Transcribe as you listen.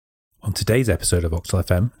On today's episode of Voxel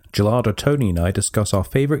FM, Gellardo, Tony and I discuss our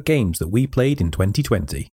favourite games that we played in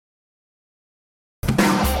 2020.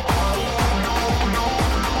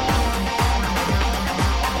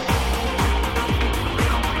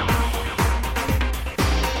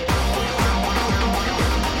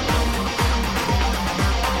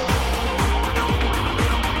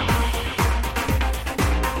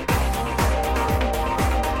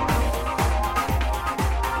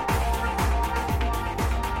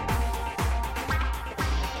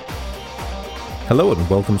 Hello and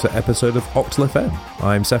welcome to an episode of Voxel FM.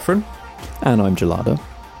 I'm Sephron. And I'm Gellardo.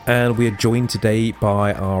 And we are joined today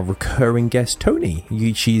by our recurring guest, Tony.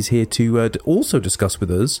 She's here to also discuss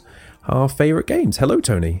with us our favourite games. Hello,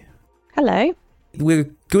 Tony. Hello.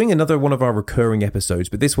 We're doing another one of our recurring episodes,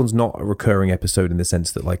 but this one's not a recurring episode in the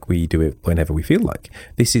sense that like we do it whenever we feel like.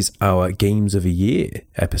 This is our Games of a Year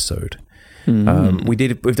episode.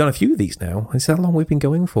 We've done a few of these now. This is how long we've been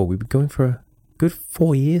going for. We've been going for a good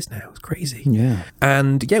 4 years now. It's crazy. Yeah.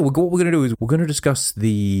 And yeah, what we're going to do is we're going to discuss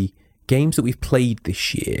the games that we've played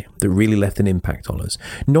this year that really left an impact on us.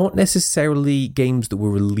 Not necessarily games that were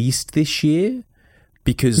released this year,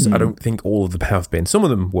 because I don't think all of them have been. Some of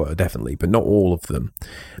them were, definitely, but not all of them.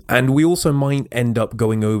 And we also might end up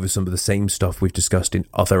going over some of the same stuff we've discussed in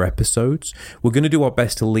other episodes. We're going to do our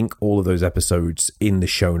best to link all of those episodes in the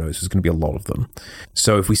show notes. There's going to be a lot of them.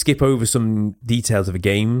 So if we skip over some details of a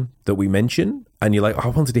game that we mention, and you're like, oh,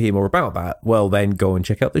 I wanted to hear more about that, well, then go and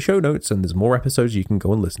check out the show notes, and there's more episodes you can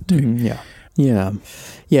go and listen to. Yeah,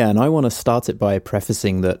 and I want to start it by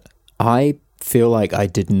prefacing that I feel like I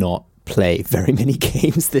did not play very many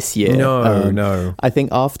games this year. No. I think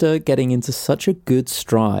after getting into such a good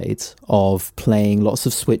stride of playing lots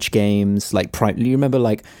of Switch games, like you remember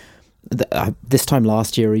like this time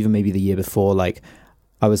last year, or even maybe the year before, like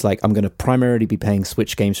I was like, I'm going to primarily be playing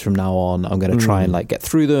Switch games from now on. I'm going to try and like get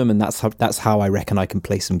through them, and that's how I reckon I can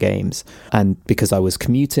play some games. And because I was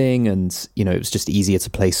commuting, and you know, it was just easier to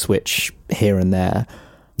play Switch here and there.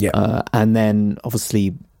 Yeah, and then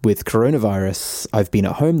obviously with coronavirus, I've been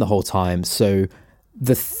at home the whole time. So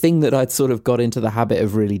the thing that I'd sort of got into the habit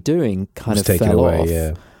of really doing kind of fell off.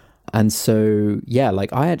 Yeah. And so, yeah,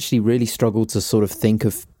 like I actually really struggled to sort of think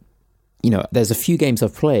of, you know, there's a few games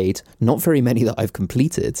I've played, not very many that I've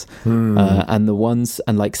completed. And the ones,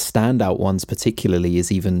 and like standout ones particularly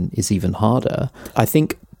is even harder. I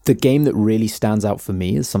think the game that really stands out for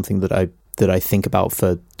me is something that I think about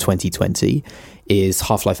for 2020 is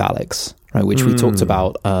Half-Life Alyx, right? Which we talked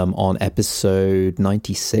about on episode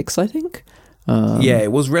 96, I think. Yeah,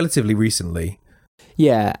 it was relatively recently.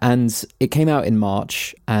 Yeah, and it came out in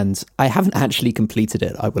March, and I haven't actually completed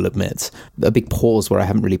it, I will admit. A big pause where I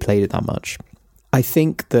haven't really played it that much. I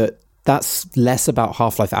think that that's less about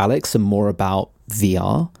Half-Life Alyx and more about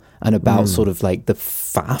VR. And about sort of like the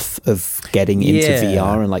faff of getting into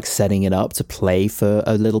VR and like setting it up to play for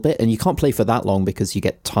a little bit. And you can't play for that long because you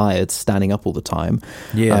get tired standing up all the time.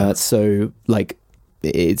 Yeah. So like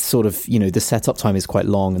it's sort of, you know, the setup time is quite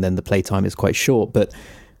long and then the play time is quite short. But,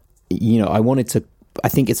 you know, I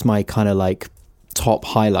think it's my kind of like top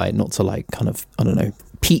highlight, not to like kind of, I don't know,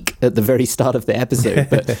 peak at the very start of the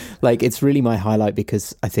episode. But like it's really my highlight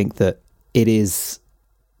because I think that it is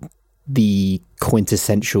the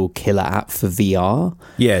quintessential killer app for VR.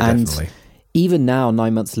 Yeah, and definitely. Even now,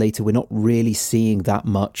 9 months later, we're not really seeing that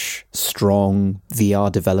much strong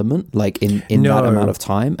VR development, like in that amount of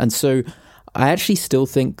time. And so I actually still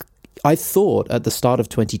think, I thought at the start of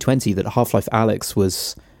 2020 that Half-Life Alyx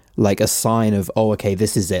was like a sign of, oh, okay,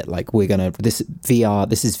 this is it. Like this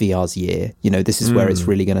is VR's year. You know, this is where it's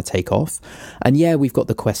really going to take off. And yeah, we've got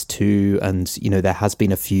the Quest 2 and, you know, there's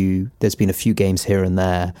been a few games here and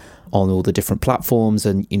there on all the different platforms.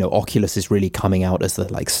 And, you know, Oculus is really coming out as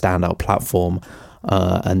the like standout platform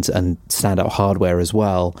and standout hardware as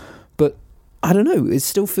well. But I don't know, it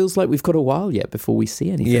still feels like we've got a while yet before we see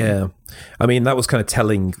anything. Yeah. I mean, that was kind of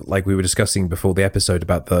telling, like we were discussing before the episode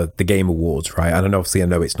about the Game Awards, right? And obviously I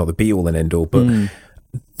know it's not the be-all and end-all, but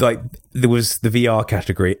like there was the VR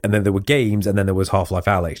category and then there were games and then there was Half-Life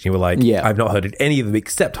Alyx. And you were like, I've not heard of any of them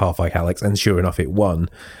except Half-Life Alyx, and sure enough, it won.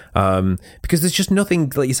 Because there's just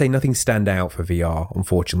nothing, like you say, nothing stand out for VR,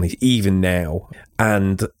 unfortunately, even now.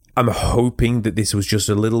 And I'm hoping that this was just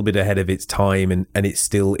a little bit ahead of its time and it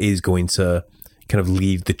still is going to kind of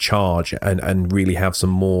lead the charge and really have some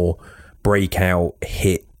more breakout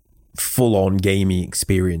hit full-on gaming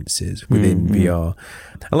experiences within VR.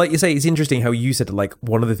 And like you say, it's interesting how you said like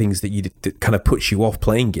one of the things that kind of puts you off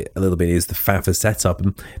playing it a little bit is the faff of setup,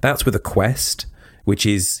 and that's with a Quest, which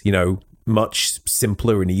is, you know, much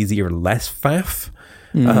simpler and easier and less faff.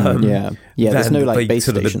 There's no like base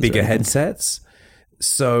sort of the stations bigger headsets.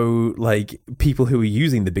 So, like, people who are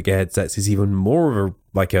using the bigger headsets is even more of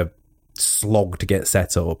a slog to get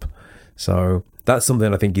set up. So that's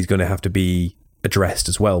something I think is going to have to be addressed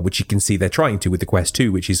as well, which you can see they're trying to with the Quest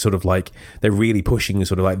 2, which is sort of like they're really pushing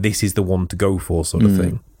sort of like this is the one to go for sort of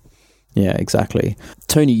thing. Yeah, exactly.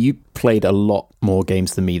 Tony, you played a lot more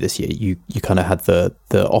games than me this year. You kind of had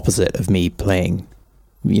the opposite of me playing,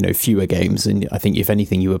 fewer games, and I think if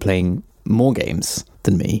anything you were playing more games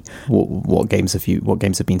than me. What games have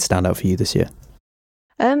been standout for you this year?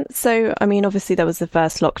 So I mean, obviously there was the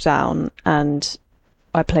first lockdown and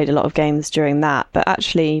I played a lot of games during that, but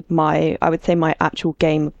actually I would say my actual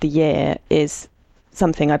game of the year is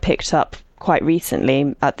something I picked up quite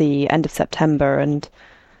recently at the end of September and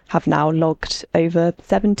have now logged over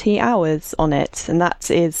 70 hours on it, and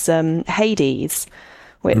that is Hades,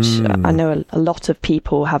 which I know a lot of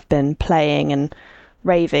people have been playing and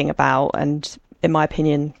raving about, and in my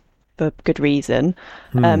opinion for good reason.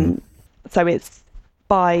 So it's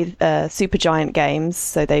by Supergiant Games,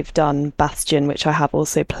 so they've done Bastion, which I have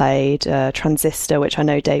also played, Transistor, which I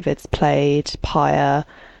know David's played, Pyre.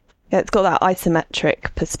 Yeah, it's got that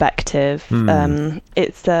isometric perspective.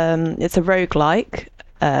 It's a roguelike,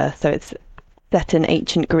 so it's set in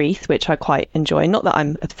ancient Greece, which I quite enjoy. Not that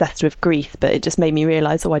I'm obsessed with Greece, but it just made me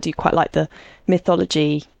realise, I do quite like the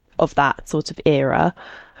mythology of that sort of era.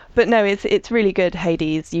 But no, it's really good.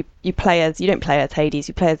 Hades, you don't play as Hades,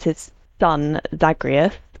 you play as his son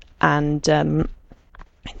Zagreus, and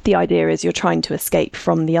the idea is you're trying to escape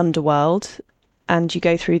from the underworld, and you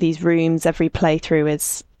go through these rooms. Every playthrough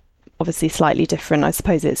is obviously slightly different. I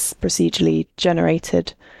suppose it's procedurally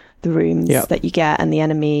generated, the rooms that you get and the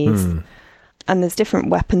enemies, and there's different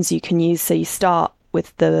weapons you can use. So you start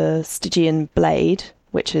with the Stygian blade,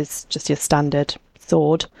 which is just your standard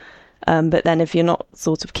sword, but then if you're not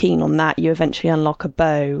sort of keen on that, you eventually unlock a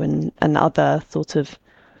bow and other sort of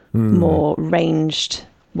more ranged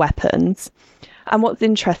weapons. And what's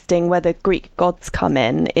interesting, where the Greek gods come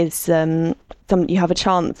in, is you have a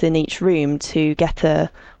chance in each room to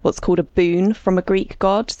get what's called a boon from a Greek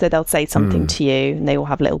god. So they'll say something to you, and they all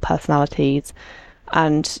have little personalities,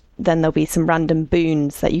 and then there'll be some random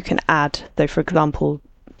boons that you can add. So for example,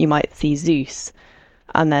 you might see Zeus,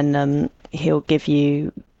 and then he'll give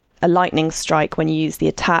you a lightning strike when you use the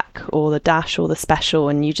attack or the dash or the special,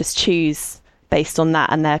 and you just choose based on that,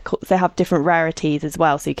 and they have different rarities as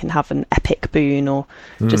well, so you can have an epic boon or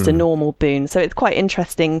just a normal boon. So it's quite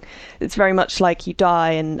interesting. It's very much like you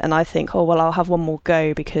die and I think, oh well, I'll have one more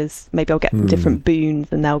go because maybe I'll get some different boons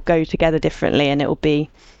and they'll go together differently and it will be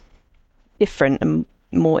different and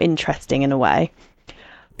more interesting in a way.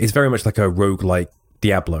 It's very much like a roguelike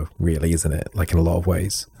Diablo, really, isn't it? Like in a lot of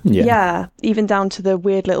ways. Yeah, even down to the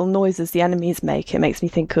weird little noises the enemies make. It makes me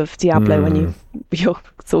think of Diablo when you're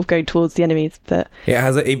sort of going towards the enemies. But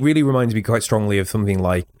it really reminds me quite strongly of something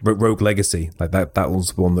like Rogue Legacy. Like that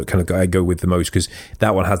was one that kind of I go with the most, because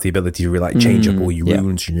that one has the ability to really change up all your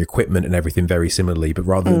runes and your equipment and everything very similarly. But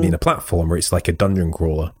rather than being a platformer, it's like a dungeon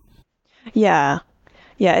crawler. Yeah,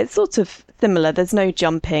 it's sort of similar. There's no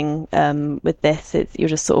jumping with this. You're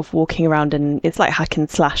just sort of walking around, and it's like hack and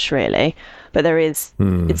slash really. But there is,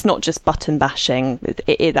 it's not just button bashing.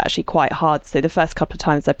 It is actually quite hard. So the first couple of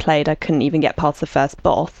times I played, I couldn't even get past the first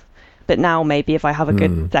boss. But now maybe if I have a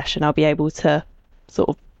good session, I'll be able to sort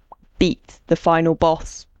of beat the final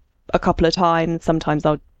boss a couple of times. Sometimes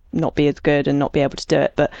I'll not be as good and not be able to do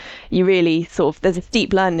it. But you really sort of, there's a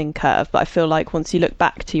steep learning curve. But I feel like once you look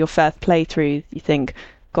back to your first playthroughs, you think,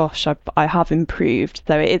 gosh, I have improved.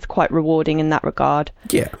 So it is quite rewarding in that regard.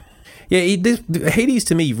 Yeah, Hades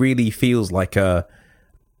to me really feels like a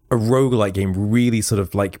roguelike game, really sort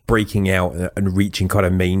of like breaking out and reaching kind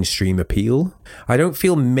of mainstream appeal. I don't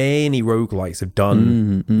feel many roguelikes have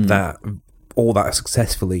done that all that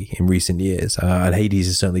successfully in recent years, and Hades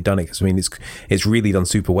has certainly done it, because I mean it's really done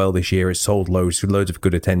super well this year. It's sold loads of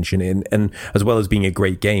good attention, and as well as being a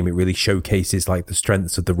great game, it really showcases like the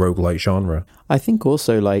strengths of the roguelike genre. I think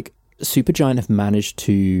also like Supergiant have managed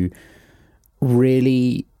to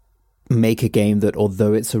really make a game that,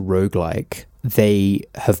 although it's a roguelike, they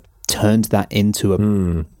have turned that into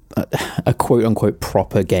a quote unquote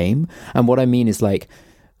proper game. And what I mean is, like,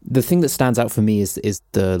 the thing that stands out for me is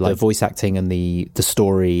the like voice acting and the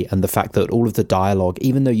story, and the fact that all of the dialogue,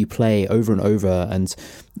 even though you play over and over, and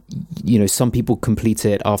some people complete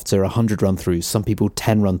it after 100 run-throughs, some people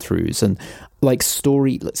 10 run-throughs, and like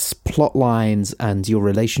story, plot lines and your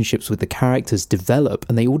relationships with the characters develop,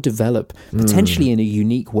 and they all develop potentially in a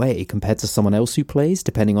unique way compared to someone else who plays,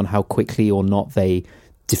 depending on how quickly or not they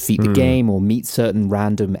defeat the game or meet certain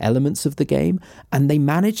random elements of the game, and they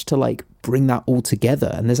managed to like bring that all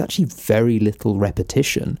together, and there's actually very little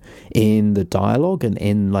repetition in the dialogue and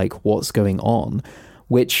in like what's going on,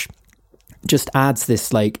 which just adds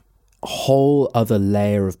this like whole other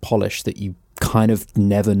layer of polish that you kind of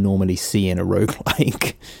never normally see in a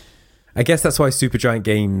roguelike. I guess that's why Supergiant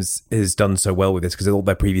Games has done so well with this, because all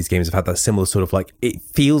their previous games have had that similar sort of like, it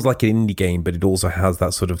feels like an indie game, but it also has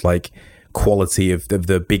that sort of like quality of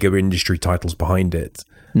the bigger industry titles behind it.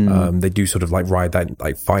 They do sort of like ride that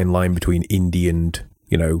like fine line between indie and,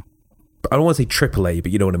 you know, I don't want to say AAA,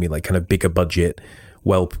 but you know what I mean, like kind of bigger budget,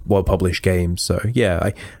 well published games. So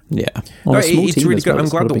yeah, well, it's really good. Well. I'm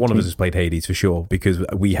glad that one of us has played Hades for sure, because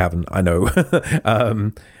we haven't, I know.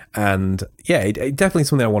 And yeah, it definitely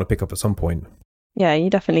something I want to pick up at some point. Yeah, you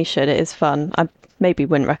definitely should. It is fun. I maybe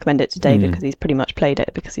wouldn't recommend it to David because he's pretty much played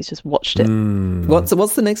it because he's just watched it.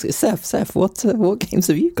 What's the next? Seth, what games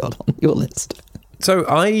have you got on your list? So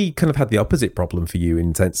I kind of had the opposite problem for you, in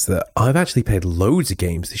the sense that I've actually played loads of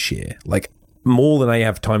games this year, like more than I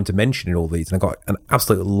have time to mention in all these, and I've got an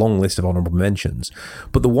absolute long list of honorable mentions.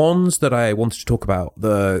 But the ones that I wanted to talk about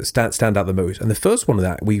stand out the most, and the first one of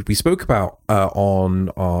that we spoke about on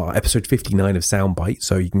our episode 59 of Soundbite,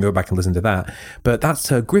 so you can go back and listen to that. But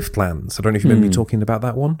that's Griftlands. I don't know if you remember me talking about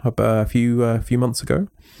that one a few months ago.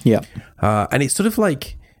 Yeah, and it's sort of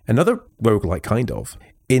like another roguelike kind of,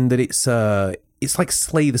 in that it's like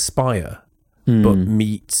Slay the Spire, but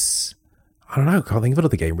meets, I don't know, I can't think of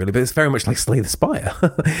another game really, but it's very much like Slay the Spire.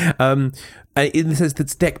 In the sense that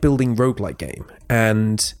it's deck building roguelike game.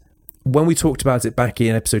 And when we talked about it back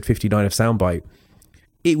in episode 59 of Soundbite,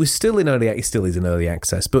 it still is in early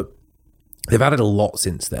access, but they've added a lot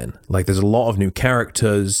since then. Like there's a lot of new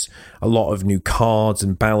characters, a lot of new cards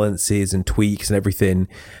and balances and tweaks and everything.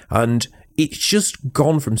 And it's just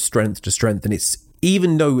gone from strength to strength. And it's,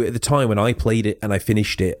 even though at the time when I played it and I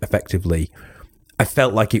finished it effectively, I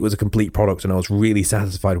felt like it was a complete product and I was really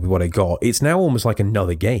satisfied with what I got. It's now almost like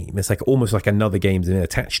another game. It's like almost like another game's been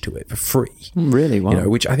attached to it for free. Really? Wow. You know,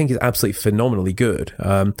 which I think is absolutely phenomenally good.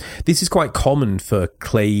 This is quite common for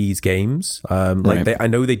Clay's games. Right. I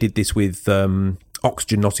know they did this with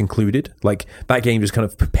Oxygen Not Included. Like that game just kind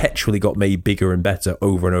of perpetually got made bigger and better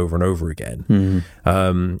over and over and over again.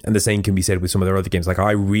 And the same can be said with some of their other games. Like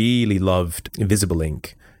I really loved Invisible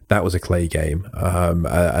Ink. That was a Clay game, and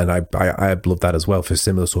I loved that as well for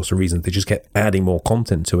similar sorts of reasons. They just kept adding more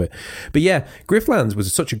content to it. But yeah, Griftlands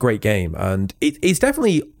was such a great game, and it's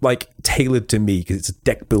definitely like tailored to me because it's a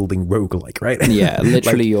deck building roguelike, right? Yeah,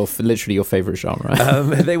 literally your favorite genre.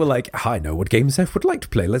 They were like, I know what game Seth would like to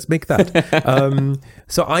play. Let's make that.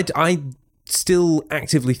 So I still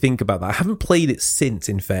actively think about that. I haven't played it since,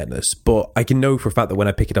 in fairness, but I can know for a fact that when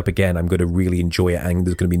I pick it up again, I'm going to really enjoy it, and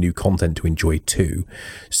there's going to be new content to enjoy too.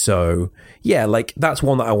 So yeah, like that's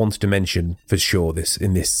one that I wanted to mention for sure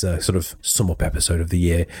in this sort of sum up episode of the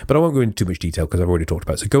year, but I won't go into too much detail because I've already talked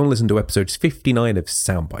about it. So go and listen to episodes 59 of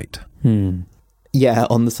Soundbite. Yeah,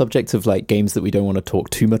 on the subject of like games that we don't want to talk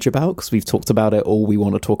too much about because we've talked about it, or we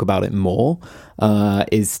want to talk about it more,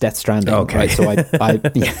 is Death Stranding. Okay. Right? So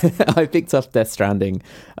I picked up Death Stranding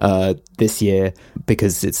this year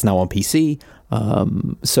because it's now on PC.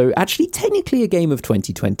 So actually, technically, a game of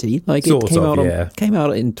 2020. Like it came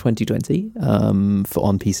out in 2020 on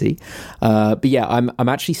PC. But yeah, I'm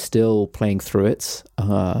actually still playing through it.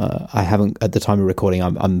 I haven't, at the time of recording.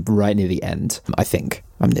 I'm right near the end. I think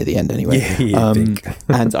I'm near the end anyway.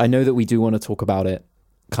 And I know that we do want to talk about it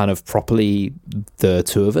kind of properly, the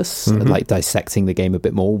two of us, like dissecting the game a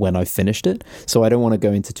bit more when I've finished it. So I don't want to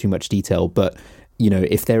go into too much detail, but you know,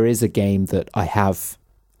 if there is a game that I have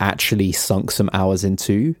actually sunk some hours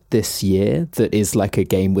into this year that is like a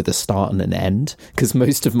game with a start and an end, because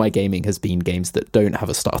most of my gaming has been games that don't have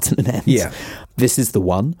a start and an end. Yeah, this is the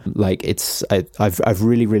one. Like I've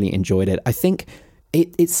really enjoyed it. I think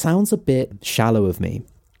it sounds a bit shallow of me,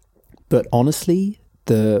 but honestly,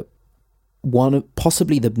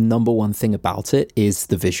 possibly the number one thing about it is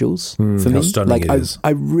the visuals for me. How stunning like it is.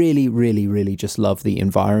 I really just love the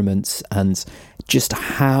environments and just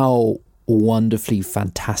how wonderfully,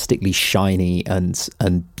 fantastically shiny and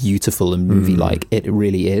beautiful and movie-like it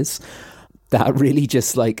really is. That really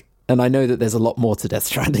just like, and I know that there's a lot more to Death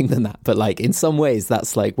Stranding than that, but like in some ways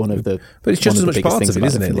that's like one of the, but it's just as much part of it,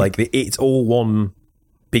 isn't it? For me. Like it's all one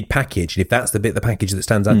big package, and if that's the package that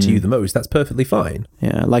stands out to you the most, that's perfectly fine.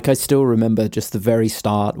 Yeah, like I still remember just the very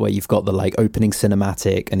start where you've got the like opening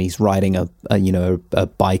cinematic and he's riding a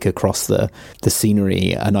bike across the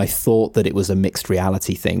scenery, and I thought that it was a mixed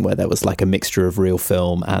reality thing where there was like a mixture of real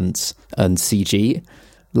film and CG.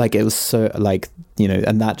 Like it was so like,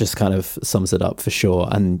 and that just kind of sums it up for sure.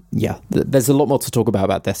 And yeah, there's a lot more to talk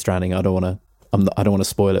about Death Stranding. I don't want to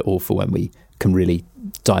spoil it all for when we can really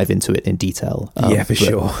dive into it in detail.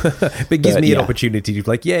 Sure. But it gives me an opportunity to be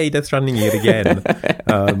like, yay, Death Stranding it again.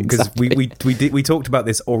 Because we talked about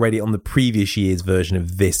this already on the previous year's version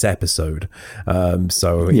of this episode.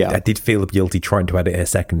 I did feel guilty trying to add it a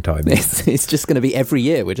second time. It's just going to be every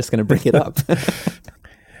year. We're just going to bring it up.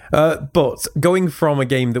 But going from a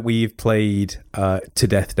game that we've played to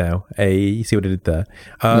death now, you see what I did there?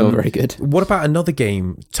 Very good. What about another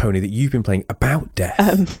game, Tony, that you've been playing about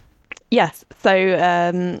death? Yes. So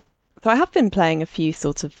I have been playing a few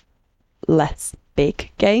sort of less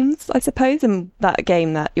big games, I suppose. And that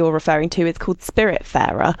game that you're referring to is called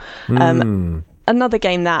Spiritfarer. Another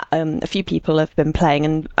game that a few people have been playing.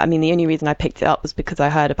 And I mean, the only reason I picked it up was because I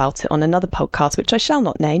heard about it on another podcast, which I shall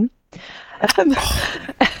not name.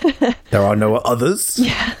 There are no others.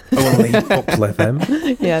 Yeah. Only Poplar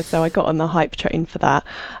FM. Yeah, so I got on the hype train for that.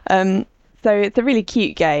 So it's a really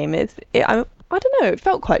cute game. I don't know, it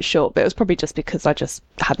felt quite short, but it was probably just because I just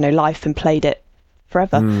had no life and played it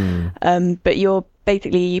forever. But you're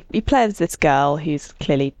basically, you play as this girl who's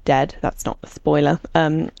clearly dead. That's not a spoiler.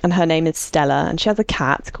 And her name is Stella, and she has a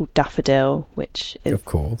cat called Daffodil, which is... Of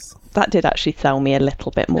course. That did actually sell me a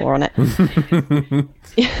little bit more on it.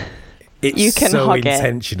 It's you can so hug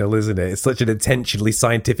intentional, isn't it? It's such an intentionally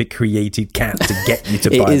scientific created cat to get you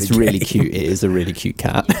to buy it. It is really cute. It is a really cute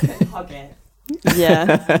cat. Hug it.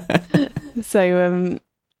 Yeah. So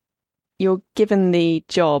you're given the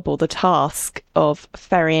job or the task of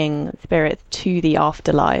ferrying spirits to the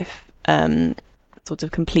afterlife, sort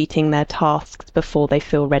of completing their tasks before they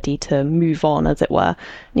feel ready to move on, as it were.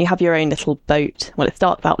 And you have your own little boat. Well, it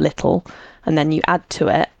starts out little, and then you add to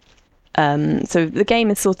it. So the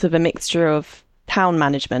game is sort of a mixture of town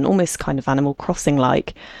management, almost kind of Animal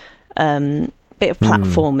Crossing-like, bit of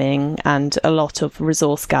platforming and a lot of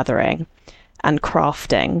resource gathering and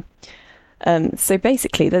crafting. So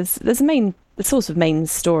basically, there's the sort of main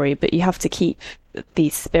story, but you have to keep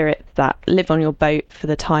these spirits that live on your boat for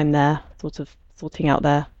the time they're sort of sorting out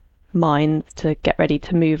their minds to get ready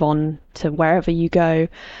to move on to wherever you go.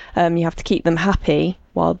 You have to keep them happy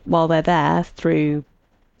while they're there through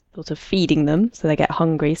sort of feeding them, so they get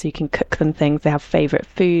hungry, so you can cook them things. They have favourite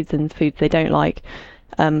foods and foods they don't like.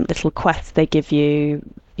 Little quests they give you.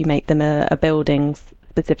 You make them a building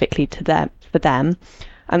specifically for them.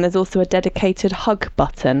 And there's also a dedicated hug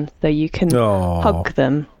button, so you can hug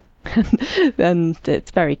them. And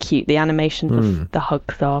it's very cute. The animations of the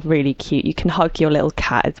hugs are really cute. You can hug your little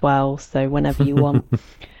cat as well, so whenever you want.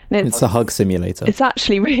 It's a hug simulator. It's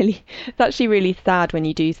actually really sad when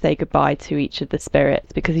you do say goodbye to each of the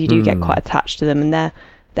spirits, because you do get quite attached to them, and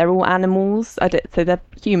they're all animals. So they're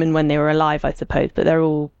human when they were alive, I suppose, but they're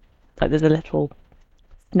all like, there's a little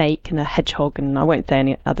snake and a hedgehog, and I won't say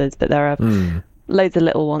any others, but there are loads of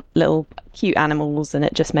little cute animals, and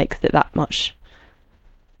it just makes it that much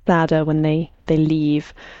sadder when they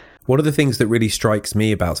leave. One of the things that really strikes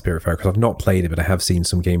me about Spiritfarer, because I've not played it, but I have seen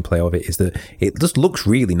some gameplay of it, is that it just looks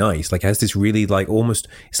really nice. Like, it has this really, like, almost,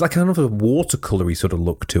 it's like kind of a watercolory sort of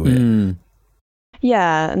look to it.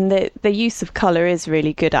 Yeah, and the use of colour is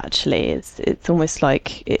really good, actually. It's almost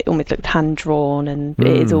like, it almost looks hand-drawn, and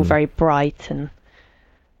it is all very bright and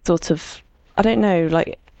sort of, I don't know,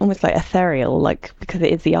 like, almost like ethereal, like, because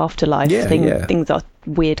it is the afterlife. Things are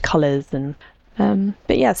weird colours and...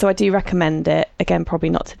 but yeah, so I do recommend it. Again, probably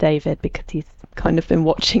not to David, because he's kind of been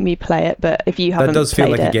watching me play it, but if you haven't played it... That does feel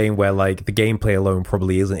like a game where, like, the gameplay alone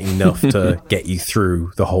probably isn't enough to get you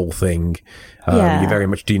through the whole thing. You very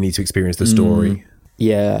much do need to experience the story.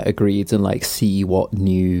 Yeah, agreed. And, like, see what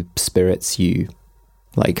new spirits you,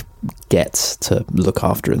 like, get to look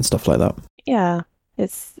after and stuff like that. Yeah,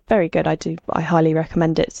 it's very good. I highly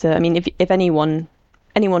recommend it. So, I mean, if anyone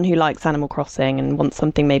who likes Animal Crossing and wants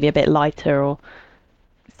something maybe a bit lighter or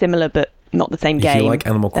similar but not the same game. If you like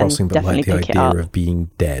Animal Crossing but like the idea of being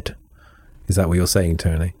dead. Is that what you're saying,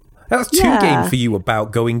 Tony? That's two games for you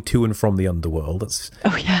about going to and from the underworld. That's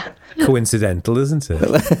coincidental, isn't it?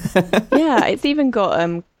 Yeah, it's even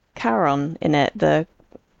got Charon in it, the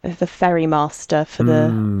ferry master for the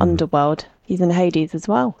underworld. He's in Hades as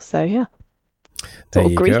well, so yeah. Sort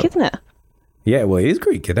of Greek, isn't it? Yeah, well, it is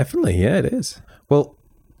Greek, definitely. Yeah, it is. Well,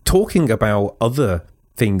 talking about other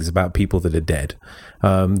things about people that are dead,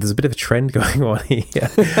 there's a bit of a trend going on here.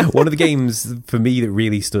 One of the games for me that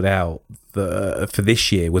really stood out for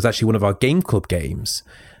this year was actually one of our Game Club games,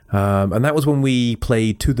 and that was when we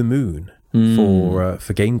played To the Moon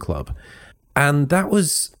for Game Club, and that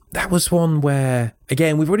was one where,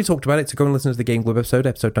 again, we've already talked about it, so go and listen to the Game Club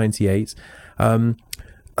episode 98.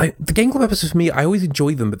 the Game Club episodes for me, I always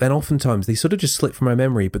enjoy them, but then oftentimes they sort of just slip from my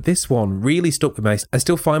memory. But this one really stuck with me. I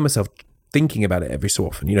still find myself thinking about it every so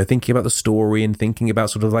often, thinking about the story and thinking about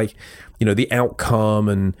sort of like, the outcome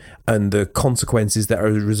and the consequences that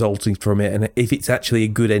are resulting from it, and if it's actually a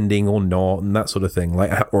good ending or not, and that sort of thing,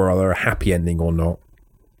 like, or are there a happy ending or not.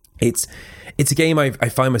 It's a game I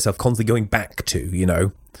find myself constantly going back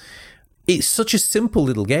to, It's such a simple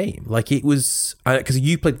little game. Like, it was, because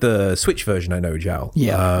you played the Switch version, I know, Jal.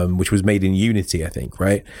 Yeah. Which was made in Unity, I think,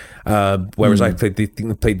 right? Whereas I played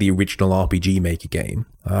the original RPG Maker game,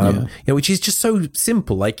 which is just so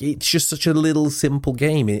simple. Like, it's just such a little simple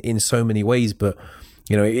game in so many ways, but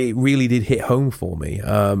it really did hit home for me.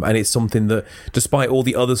 And it's something that, despite all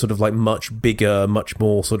the other sort of like much bigger, much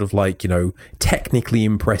more sort of like, technically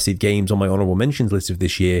impressive games on my honorable mentions list of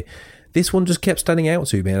this year, this one just kept standing out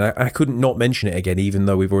to me, and I couldn't not mention it again, even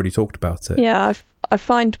though we've already talked about it. Yeah, I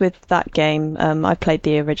find with that game, I played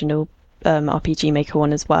the original RPG Maker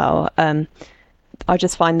one as well. I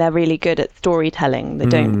just find they're really good at storytelling. They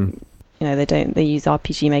don't, they use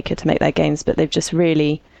RPG Maker to make their games, but they've just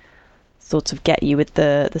really sort of get you with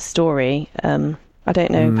the story. I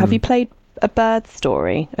don't know. Have you played A Bird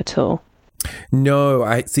Story at all? No,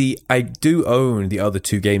 I do own the other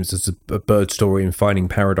two games. There's a Bird Story and Finding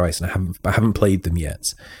Paradise, and I haven't played them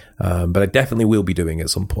yet. But I definitely will be doing at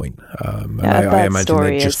some point. And I imagine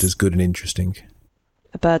they're just as good and interesting.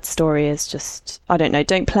 A Bird Story is just, I don't know,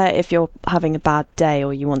 don't play it if you're having a bad day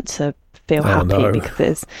or you want to feel happy,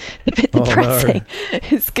 because it's a bit depressing. No.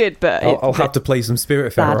 It's good, but I'll have to play some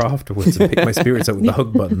Spiritfarer afterwards and pick my spirits up with the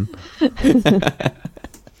hug button.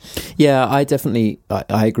 Yeah, I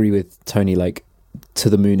agree with Tony. Like, To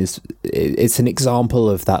the Moon it's an example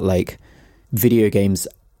of that, like, video games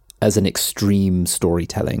as an extreme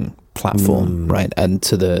storytelling platform, right? And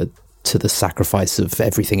to the sacrifice of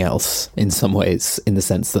everything else in some ways, in the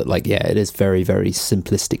sense that, like, yeah, it is very, very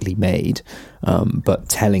simplistically made, but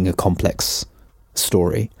telling a complex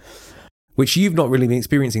story. Which you've not really been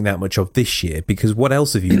experiencing that much of this year, because what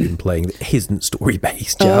else have you been playing that isn't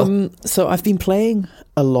story-based, Jal? So I've been playing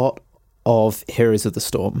a lot of Heroes of the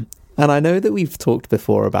Storm, and I know that we've talked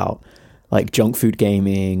before about, like, junk food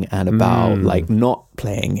gaming and about like not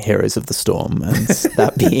playing Heroes of the Storm, and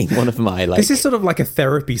that being one of my, like, this is sort of like a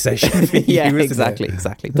therapy session for you. Yeah,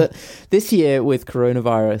 exactly. But this year with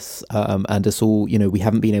coronavirus and us all, we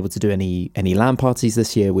haven't been able to do any LAN parties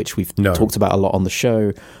this year, which we've talked about a lot on the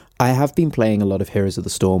show. I have been playing a lot of Heroes of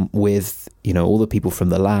the Storm with, all the people from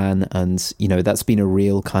the LAN, and, that's been a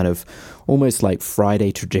real kind of almost like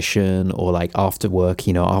Friday tradition, or like after work,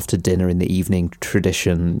 after dinner in the evening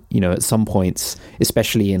tradition. At some points,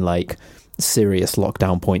 especially in like serious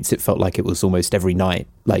lockdown points, it felt like it was almost every night,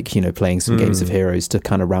 like, playing some games of Heroes to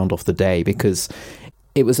kind of round off the day, because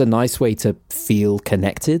it was a nice way to feel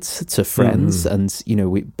connected to friends and,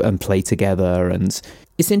 and play together. And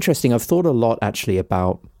it's interesting. I've thought a lot actually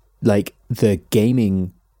about, like, the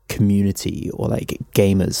gaming community, or like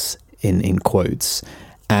gamers in quotes,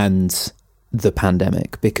 and the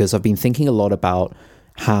pandemic, because I've been thinking a lot about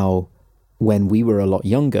how when we were a lot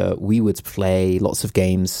younger, we would play lots of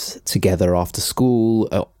games together after school,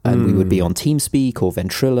 and we would be on TeamSpeak or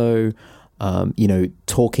Ventrilo,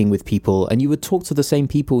 talking with people, and you would talk to the same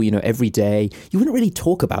people, every day. You wouldn't really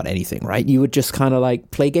talk about anything, right? You would just kind of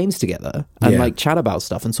like play games together and like chat about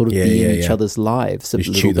stuff and sort of be in each other's lives a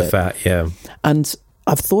little bit. Chew the fat, yeah. And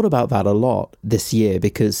I've thought about that a lot this year,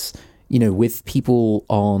 because, with people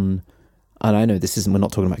on, and I know we're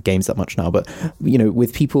not talking about games that much now, but,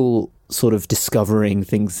 with people sort of discovering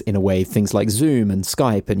things in a way, things like Zoom and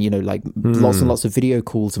Skype, and, like lots and lots of video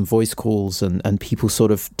calls and voice calls, and people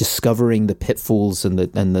sort of discovering the pitfalls and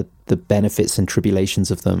the benefits and tribulations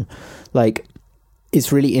of them. Like,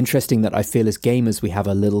 it's really interesting that I feel as gamers, we have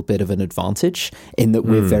a little bit of an advantage in that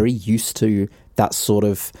we're very used to that sort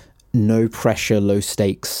of no pressure, low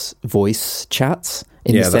stakes voice chats.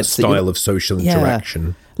 In the sense that style of social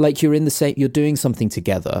interaction. Like, you're doing something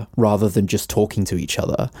together rather than just talking to each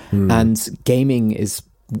other. And gaming is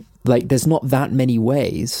like, there's not that many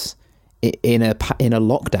ways in a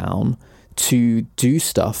lockdown to do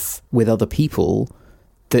stuff with other people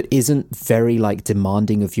that isn't very like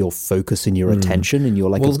demanding of your focus and your attention and your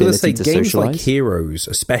like ability to games socialize. Like Heroes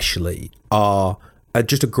especially are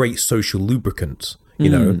just a great social lubricant.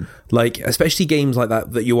 Like, especially games like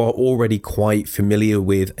that you are already quite familiar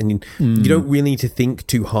with, and you don't really need to think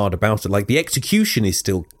too hard about it. Like, the execution is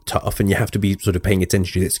still tough, and you have to be sort of paying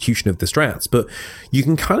attention to the execution of the strats, but you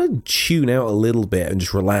can kind of tune out a little bit and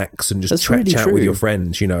just relax and just chat with your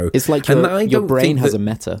friends, It's like your brain has a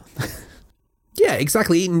meta. Yeah,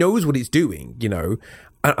 exactly. It knows what it's doing,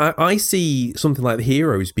 I see something like the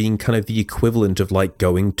Heroes being kind of the equivalent of like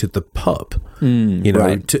going to the pub. You know,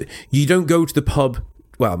 right. You don't go to the pub.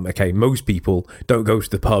 Well, okay, most people don't go to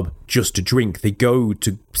the pub just to drink. They go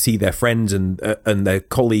to see their friends and their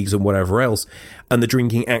colleagues and whatever else. And the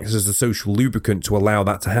drinking acts as a social lubricant to allow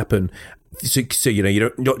that to happen. So you know,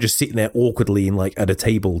 you're not just sitting there awkwardly in like at a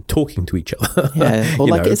table talking to each other. Yeah, or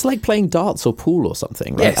like it's like playing darts or pool or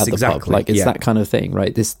something, right? Yes, at the exactly. pub. Like it's that kind of thing,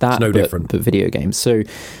 right? It's no different. But video games. So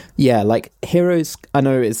yeah, like Heroes, I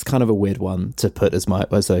know it's kind of a weird one to put as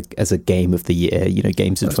a game of the year. You know,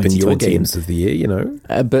 games of 2020. It's been your games of the year, you know.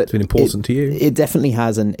 But it's been important to you. It definitely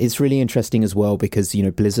has, and it's really interesting as well because you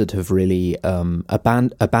know Blizzard have really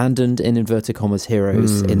abandoned in inverted commas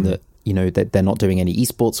Heroes in that. You know, they're not doing any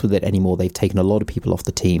esports with it anymore. They've taken a lot of people off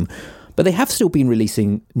the team. But they have still been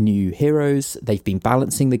releasing new heroes. They've been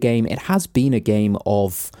balancing the game. It has been a game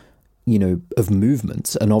of, you know, of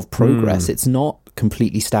movement and of progress. It's not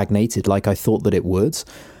completely stagnated like I thought that it would.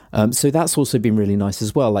 So that's also been really nice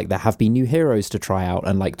as well. Like there have been new heroes to try out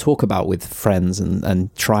and like talk about with friends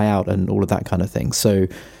and try out and all of that kind of thing. So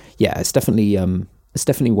yeah, it's definitely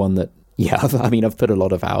one that, yeah, I've put a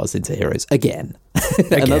lot of hours into Heroes again.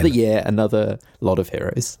 Another year, another lot of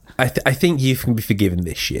Heroes. I think you can be forgiven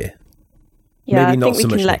this year. Yeah, Maybe I not think so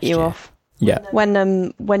we much can let next you year. off. Yeah.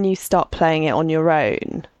 When you start playing it on your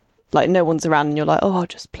own, like no one's around and you're like, oh, I'll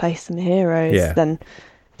just play some Heroes. Yeah. Then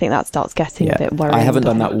I think that starts getting a bit worrying. I haven't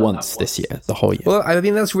done that once this year, the whole year. Well, I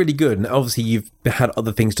think that's really good. And obviously you've had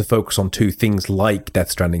other things to focus on too. Things like Death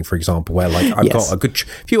Stranding, for example, where like I've got a good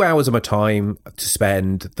few hours of my time to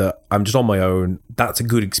spend that I'm just on my own. That's a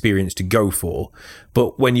good experience to go for.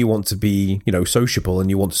 But when you want to be, you know, sociable and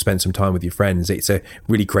you want to spend some time with your friends, it's a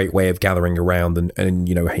really great way of gathering around and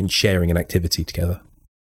you know, and sharing an activity together.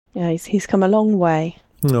 Yeah, he's come a long way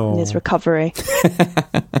in his recovery.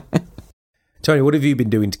 Tony, what have you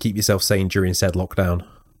been doing to keep yourself sane during said lockdown?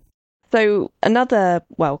 So another,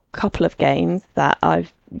 couple of games that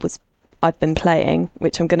I've been playing,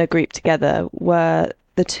 which I'm going to group together, were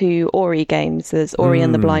the two Ori games. There's Ori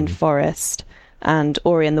and the Blind Forest and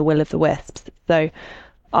Ori and the Will of the Wisps. So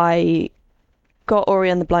I got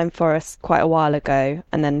Ori and the Blind Forest quite a while ago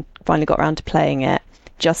and then finally got around to playing it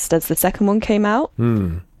just as the second one came out.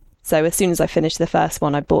 So as soon as I finished the first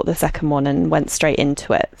one, I bought the second one and went straight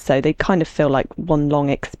into it. So they kind of feel like one long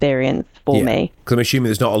experience for me. Because I'm assuming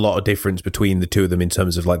there's not a lot of difference between the two of them in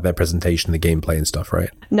terms of like their presentation, the gameplay and stuff,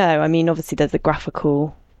 right? No, I mean, obviously there's a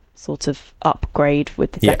graphical sort of upgrade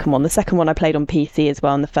with the second one. The second one I played on PC as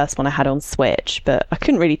well, and the first one I had on Switch, but I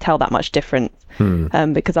couldn't really tell that much difference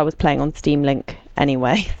because I was playing on Steam Link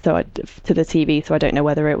anyway, to the TV, so I don't know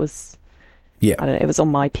whether it was... Yeah, I don't know. It was on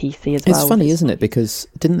my PC as well. It's funny, isn't it? Because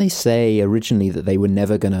didn't they say originally that they were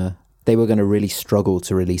gonna really struggle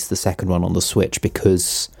to release the second one on the Switch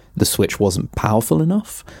because the Switch wasn't powerful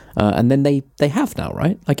enough? And then they have now,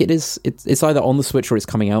 right? Like it's either on the Switch or it's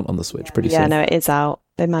coming out on the Switch pretty soon. Yeah, no, it is out.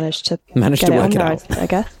 They managed to work it out, I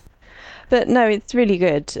guess. But no, it's really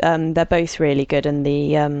good. They're both really good, and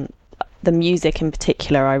the music in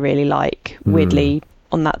particular I really like. Weirdly,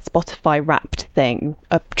 on that Spotify Wrapped thing,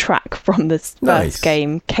 a track from this first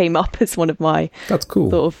game came up as one of my that's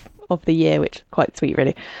cool sort of the year, which is quite sweet,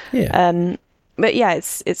 really. Yeah. But yeah,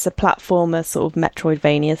 it's a platformer sort of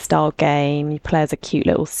Metroidvania style game. You play as a cute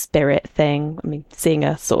little spirit thing. I mean, seeing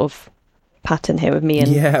a sort of pattern here with me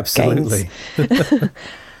and absolutely.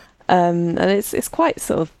 And it's quite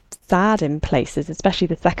sort of sad in places, especially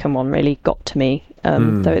the second one really got to me.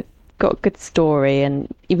 So it's got a good story,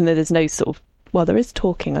 and even though there's no sort of, well, there is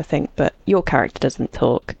talking, I think, but your character doesn't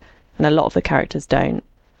talk, and a lot of the characters don't.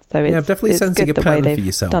 So it's, I'm definitely sensing a pattern for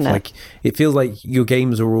yourself. Like it feels like your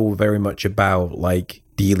games are all very much about like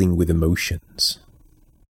dealing with emotions.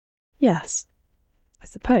 Yes, I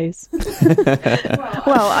suppose.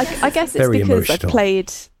 Well, I guess it's very because emotional.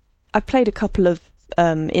 I've played a couple of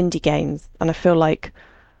indie games, and I feel like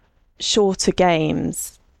shorter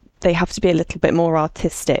games, they have to be a little bit more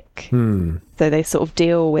artistic. So they sort of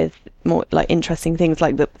deal with more like interesting things.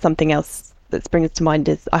 Like something else that springs to mind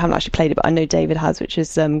is, I haven't actually played it, but I know David has, which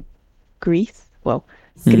is Greece. Well,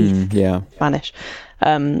 Greece, Spanish,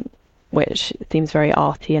 which seems very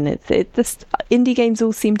arty, and it's just indie games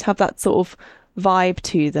all seem to have that sort of vibe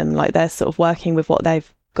to them. Like they're sort of working with what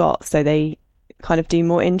they've got, so they kind of do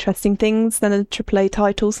more interesting things than a AAA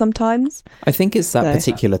title sometimes. I think it's that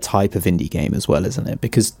particular type of indie game as well, isn't it?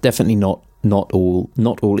 Because definitely not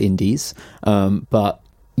all indies, but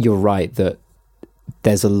you're right that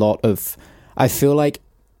there's a lot of, I feel like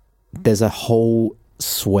there's a whole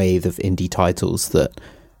swathe of indie titles that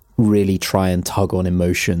really try and tug on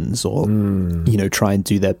emotions, or you know, try and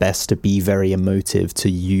do their best to be very emotive,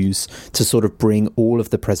 to sort of bring all of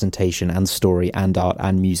the presentation and story and art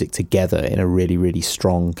and music together in a really, really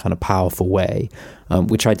strong kind of powerful way,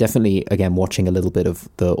 which I definitely, again, watching a little bit of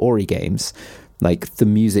the Ori games, like the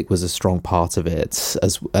music was a strong part of it,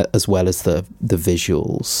 as well as the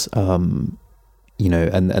visuals, you know,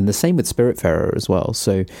 and the same with Spiritfarer as well.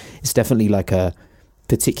 So it's definitely like a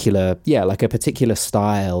particular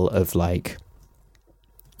style of, like,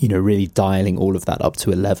 you know, really dialing all of that up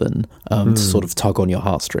to 11 to sort of tug on your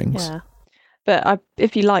heartstrings. Yeah, but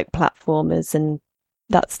if you like platformers and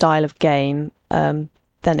that style of game, then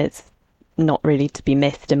it's not really to be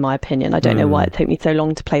missed, in my opinion. I don't know why it took me so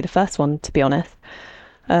long to play the first one, to be honest.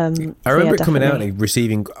 I remember it coming out and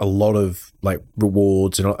receiving a lot of like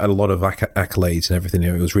rewards and a lot of accolades and everything.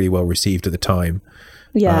 You know, it was really well received at the time.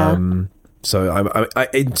 Yeah. So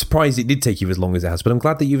I'm surprised it did take you as long as it has, but I'm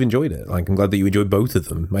glad that you've enjoyed it. Like, I'm glad that you enjoyed both of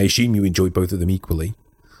them. I assume you enjoyed both of them equally.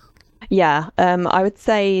 Yeah, I would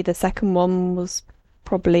say the second one was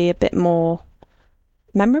probably a bit more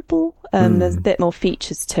memorable. There's a bit more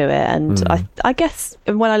features to it, and I guess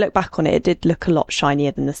when I look back on it, it did look a lot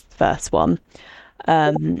shinier than the first one.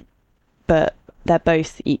 But they're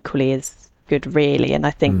both equally as good, really, and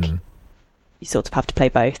I think you sort of have to play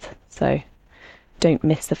both, so don't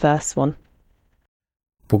miss the first one.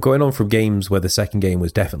 Well, going on from games where the second game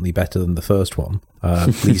was definitely better than the first one,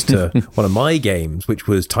 leads to one of my games, which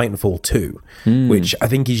was Titanfall 2, which I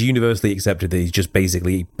think is universally accepted that is just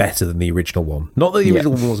basically better than the original one. Not that the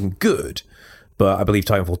original one wasn't good, but I believe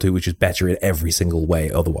Titanfall 2 was just better in every single way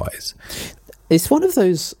otherwise. It's one of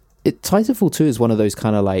those... Titanfall 2 is one of those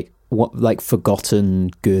kind of like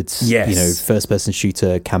forgotten good, you know, first-person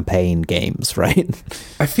shooter campaign games, right?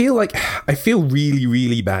 I feel really,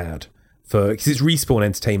 really bad because it's Respawn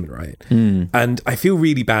Entertainment, right? And I feel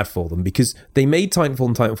really bad for them because they made Titanfall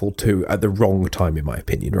and Titanfall 2 at the wrong time, in my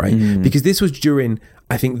opinion, right? Because this was during,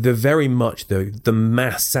 I think, the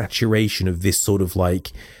mass saturation of this sort of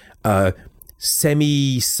like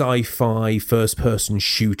semi-sci-fi first-person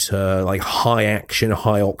shooter, like high-action,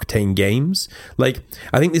 high-octane games. Like,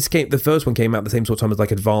 I think the first one came out at the same sort of time as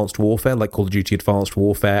like Advanced Warfare, like Call of Duty Advanced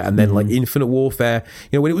Warfare, and then like Infinite Warfare.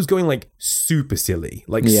 You know, when it was going like super silly,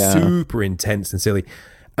 like super intense and silly.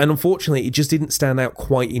 And unfortunately, it just didn't stand out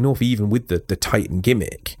quite enough, even with the Titan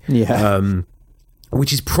gimmick. Yeah.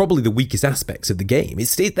 Which is probably the weakest aspects of the game.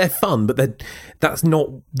 They're fun, but that's not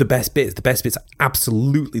the best bits. The best bits are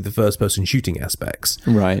absolutely the first-person shooting aspects.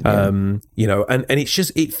 Right. Yeah. You know, and it's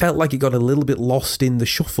just, it felt like it got a little bit lost in the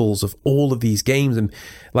shuffles of all of these games. And,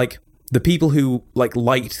 like, the people who, like,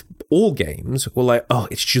 liked all games were like, oh,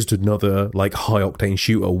 it's just another, like, high-octane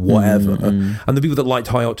shooter, whatever. And the people that liked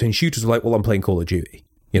high-octane shooters were like, well, I'm playing Call of Duty.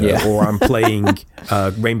 You know, or I'm playing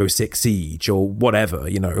Rainbow Six Siege or whatever,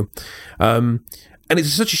 you know. And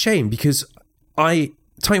it's such a shame because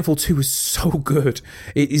Titanfall 2 is so good.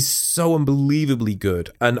 It is so unbelievably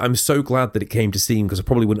good. And I'm so glad that it came to Steam because I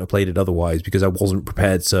probably wouldn't have played it otherwise because I wasn't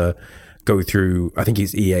prepared to go through, I think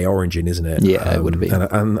it's EA Origin, isn't it? Yeah, it would be.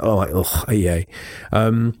 And EA.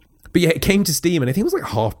 But yeah, it came to Steam and I think it was like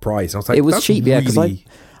half price. I was like, it was cheap, because I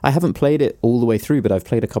haven't played it all the way through, but I've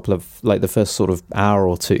played a couple of, like, the first sort of hour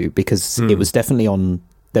or two because it was definitely on...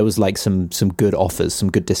 There was like some good offers, some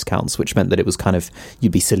good discounts, which meant that it was kind of,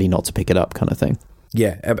 you'd be silly not to pick it up kind of thing.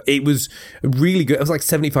 Yeah, it was really good. It was like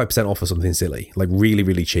 75% off or something silly, like really,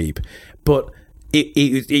 really cheap. But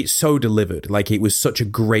it's so delivered. Like, it was such a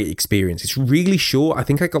great experience. It's really short. I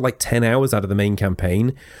think I got like 10 hours out of the main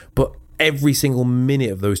campaign, but every single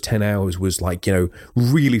minute of those 10 hours was like, you know,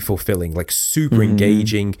 really fulfilling, like super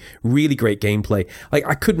engaging, really great gameplay. Like,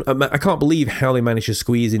 I can't believe how they managed to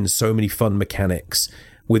squeeze in so many fun mechanics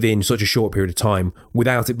within such a short period of time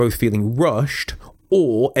without it both feeling rushed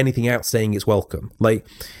or anything outstaying its welcome. Like,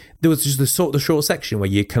 there was just the short section where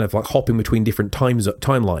you're kind of like hopping between different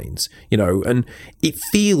timelines, you know, and it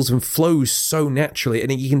feels and flows so naturally,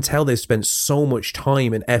 and you can tell they've spent so much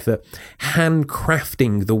time and effort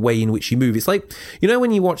handcrafting the way in which you move. It's like, you know,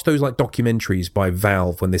 when you watch those like documentaries by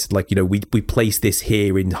Valve, when this, like, you know, we place this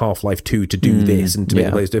here in Half-Life 2 to do this and to make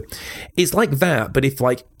the players do, it's like that, but if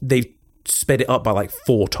like they've sped it up by like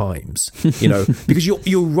 4 times, you know, because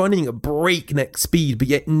you're running at breakneck speed, but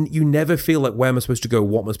yet you never feel like, where am I supposed to go,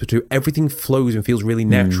 what am I supposed to do? Everything flows and feels really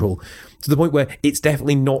natural to the point where it's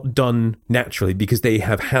definitely not done naturally because they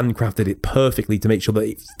have handcrafted it perfectly to make sure that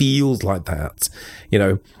it feels like that. You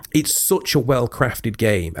know, it's such a well-crafted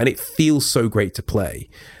game and it feels so great to play.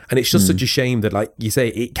 And it's just such a shame that, like you say,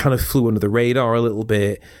 it kind of flew under the radar a little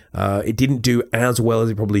bit. It didn't do as well as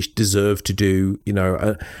it probably deserved to do, you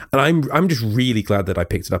know. And I'm just really glad that I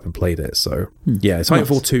picked it up and played it. So yeah,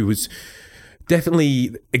 Titanfall 2 was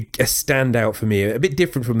definitely a standout for me, a bit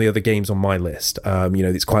different from the other games on my list. You know,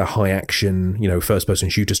 it's quite a high action, you know, first person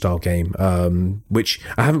shooter style game, which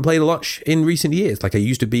I haven't played a lot in recent years. Like I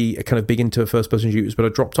used to be kind of big into first person shooters, but I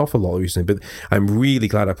dropped off a lot recently. But I'm really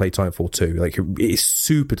glad I played Titanfall 2. Like it is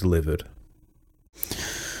super delivered.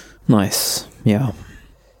 Nice. Yeah.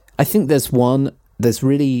 I think there's a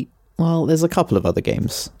couple of other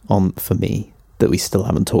games on for me that we still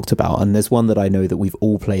haven't talked about, and there's one that I know that we've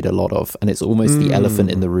all played a lot of, and it's almost the elephant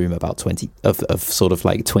in the room about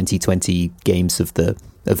 2020 games of the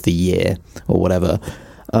year or whatever,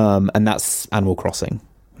 and that's Animal Crossing,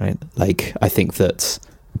 right? Like I think that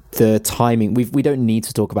the timing, we don't need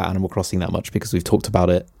to talk about Animal Crossing that much because we've talked about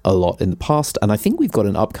it a lot in the past, and I think we've got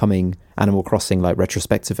an upcoming Animal Crossing like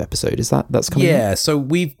retrospective episode. That's coming yeah up? So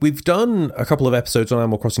we've done a couple of episodes on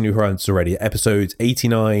Animal Crossing New Horizons already, episodes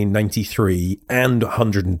 89, 93 and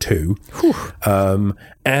 102.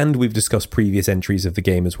 And we've discussed previous entries of the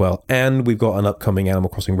game as well, and we've got an upcoming Animal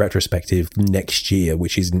Crossing retrospective next year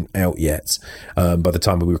which isn't out yet by the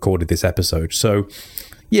time we recorded this episode. So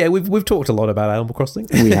yeah, we've talked a lot about Animal Crossing.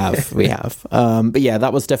 we have. But yeah,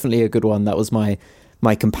 that was definitely a good one. That was my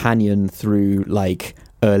companion through like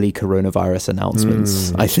early coronavirus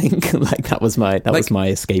announcements. I think like that was my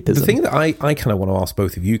escapism. The thing that I kind of want to ask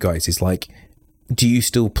both of you guys is like, do you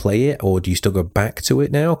still play it or do you still go back to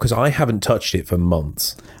it now? Because I haven't touched it for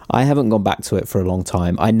months. I haven't gone back to it for a long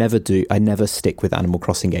time. I never do. I never stick with Animal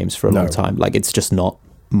Crossing games for a long time. Like it's just not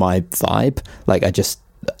my vibe. Like it just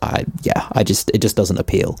doesn't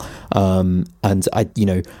appeal. And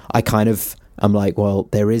I'm like, well,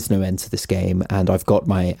 there is no end to this game, and I've got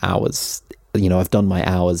my hours. You know, I've done my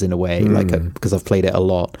hours in a way, because I've played it a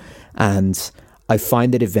lot, and I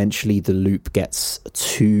find that eventually the loop gets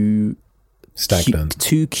too stagnant,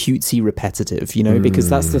 too cutesy repetitive. You know, because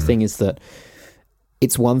that's the thing, is that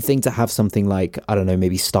it's one thing to have something like, I don't know,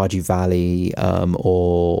 maybe Stardew Valley,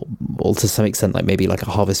 or to some extent like maybe like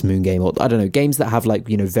a Harvest Moon game, or I don't know, games that have like,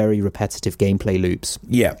 you know, very repetitive gameplay loops.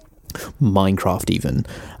 Yeah. Minecraft even.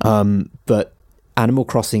 But Animal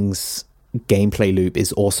Crossing's gameplay loop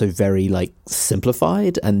is also very like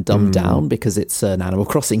simplified and dumbed down because it's an Animal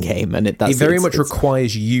Crossing game, and it very much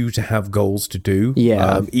requires you to have goals to do.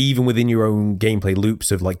 Even within your own gameplay loops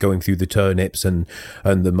of like going through the turnips and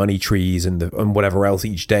the money trees and whatever else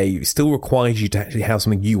each day, it still requires you to actually have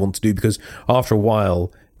something you want to do, because after a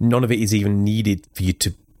while none of it is even needed for you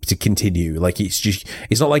to continue. Like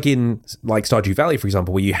it's not like in like Stardew Valley, for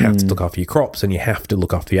example, where you have to look after your crops and you have to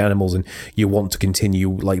look after your animals and you want to continue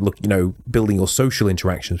like building your social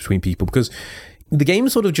interactions between people, because the game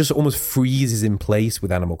sort of just almost freezes in place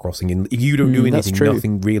with Animal Crossing, and if you don't do anything,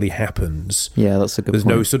 nothing really happens. Yeah, that's a good There's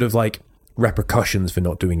point. no sort of like repercussions for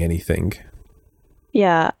not doing anything.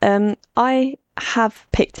 Yeah, I have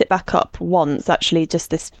picked it back up once actually, just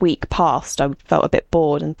this week past. I felt a bit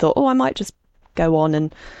bored and thought, I might just go on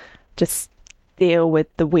and just deal with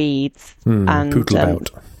the weeds and poodle about.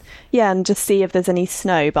 And just see if there's any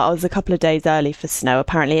snow. But I was a couple of days early for snow.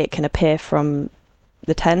 Apparently it can appear from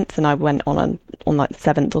the 10th, and I went on like the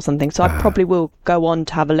 7th or something, so I probably will go on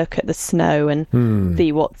to have a look at the snow and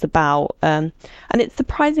see what's about, and it's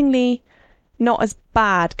surprisingly not as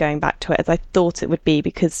bad going back to it as I thought it would be,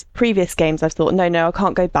 because previous games I've thought, no, I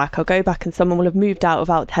can't go back. I'll go back and someone will have moved out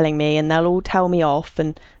without telling me, and they'll all tell me off,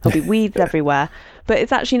 and there'll be weeds everywhere. But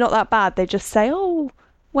it's actually not that bad. They just say,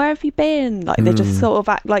 where have you been? Like they just sort of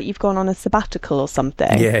act like you've gone on a sabbatical or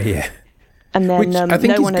something. Yeah. And then which I think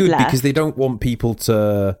no is one had good left. because they don't want people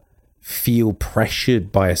to feel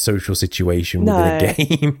pressured by a social situation within a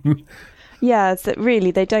game. Yeah, so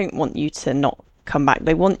really they don't want you to not come back.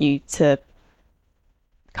 They want you to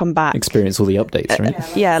come back, experience all the updates,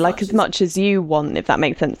 right? Yeah, like as much as you want, if that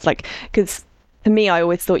makes sense. Like, because to me, I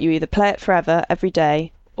always thought you either play it forever every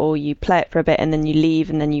day, or you play it for a bit and then you leave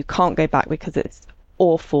and then you can't go back because it's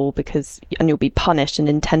awful, and you'll be punished and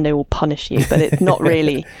Nintendo will punish you. But it's not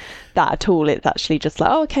really that at all. It's actually just like,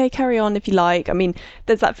 okay, carry on if you like. I mean,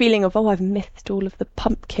 there's that feeling of, I've missed all of the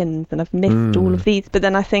pumpkins and I've missed all of these, but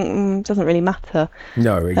then I think it doesn't really matter.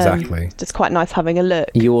 No, exactly. Just quite nice having a look.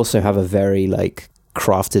 You also have a very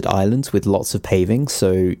crafted island with lots of paving,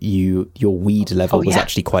 so your weed level was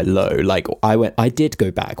actually quite low. Like I did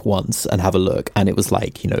go back once and have a look, and it was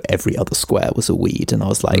like, every other square was a weed, and I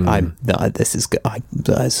was like, this is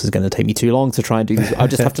going to take me too long to try and do this. I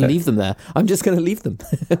just have to leave them there. I'm just going to leave them.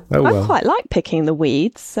 I quite like picking the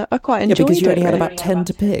weeds. So I quite enjoyed it. Because you only had about 10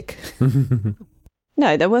 to pick.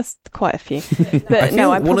 No, there was quite a few. But I feel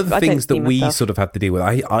one of the things that we myself. sort of have to deal with,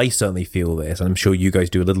 I certainly feel this, and I'm sure you guys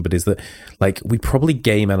do a little bit, is that like we probably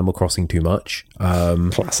game Animal Crossing too much.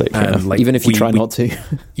 Classic. and, like, even if you try not to.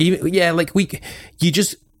 You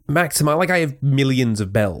just maximize. Like I have millions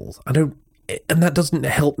of bells. And that doesn't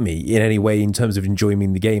help me in any way in terms of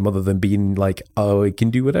enjoying the game, other than being like, oh, I can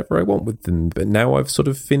do whatever I want with them. But now I've sort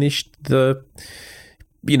of finished the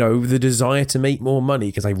desire to make more money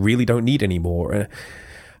because I really don't need any more. And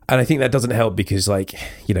I think that doesn't help because, like,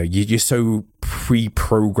 you're so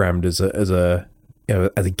pre-programmed as a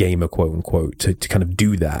gamer, quote unquote, to kind of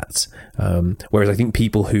do that. Whereas I think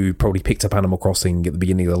people who probably picked up Animal Crossing at the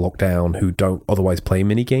beginning of the lockdown, who don't otherwise play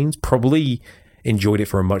mini games, probably enjoyed it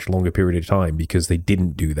for a much longer period of time because they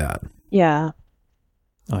didn't do that. Yeah.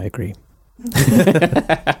 I agree.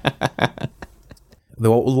 The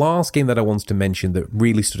last game that I wanted to mention that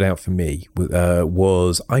really stood out for me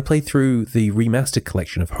was I played through the remastered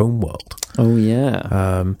collection of Homeworld. Oh,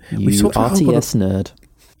 yeah. We've You talked about RTS nerd.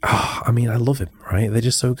 I mean, I love them, right? They're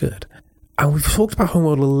just so good. And we've talked about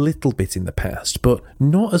Homeworld a little bit in the past, but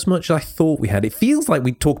not as much as I thought we had. It feels like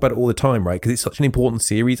we talk about it all the time, right? Because it's such an important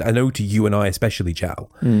series. I know to you and I especially, Jal.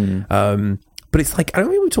 But it's like, I don't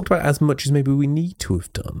think we talked about it as much as maybe we need to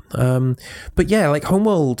have done. But yeah, like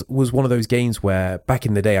Homeworld was one of those games where back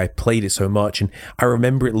in the day I played it so much and I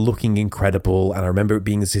remember it looking incredible and I remember it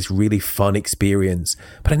being this really fun experience,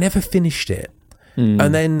 but I never finished it.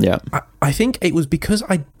 And then I think it was because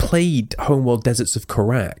I played Homeworld Deserts of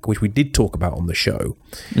Karak, which we did talk about on the show.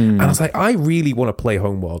 And I was like, I really want to play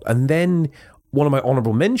Homeworld. And then one of my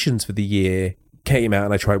honorable mentions for the year came out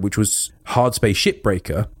and I tried, which was Hard Space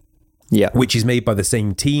Shipbreaker, which is made by the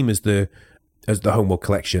same team as the Homeworld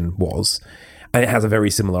collection was. And it has a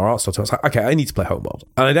very similar art style. So I was like, okay, I need to play Homeworld.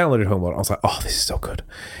 And I downloaded Homeworld. I was like, oh, this is so good.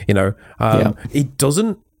 It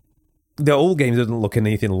doesn't, the old game doesn't look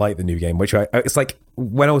anything like the new game, which it's like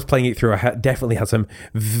when I was playing it through, I definitely had some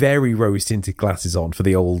very rose-tinted glasses on for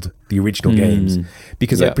the original games,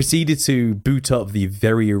 because I proceeded to boot up the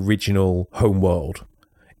very original Homeworld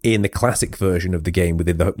in the classic version of the game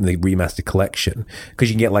within the remastered collection, because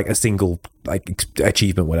you can get like a single like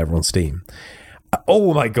achievement, whatever, on Steam.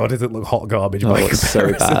 Oh my god, does it look hot garbage? Oh, it's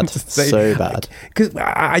so bad. So bad. Because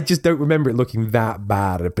I just don't remember it looking that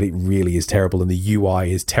bad, but it really is terrible, and the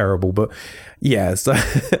UI is terrible. But yeah, so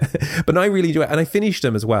but I really enjoy it, and I finished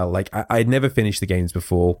them as well. Like I'd never finished the games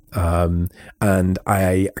before, and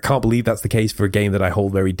I can't believe that's the case for a game that I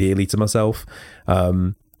hold very dearly to myself.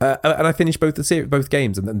 And I finished both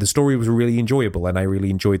games, and the story was really enjoyable, and I really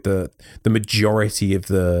enjoyed the majority of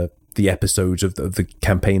the episodes of the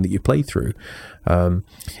campaign that you play through.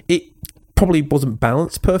 It probably wasn't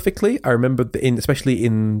balanced perfectly. I remember especially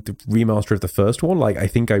in the remaster of the first one, like I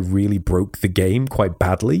think I really broke the game quite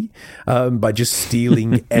badly by just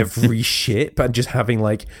stealing every ship and just having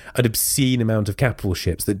like an obscene amount of capital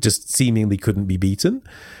ships that just seemingly couldn't be beaten.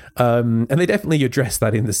 And they definitely addressed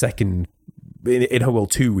that in the second in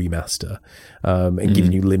Homeworld 2 remaster, and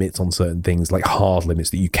giving you limits on certain things, like hard limits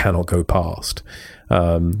that you cannot go past.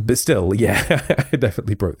 But still, yeah, I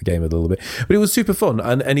definitely broke the game a little bit. But it was super fun,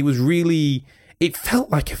 and it was really, it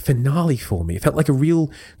felt like a finale for me. It felt like a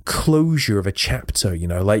real closure of a chapter,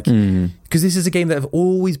 like, because this is a game that have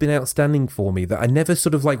always been outstanding for me, that I never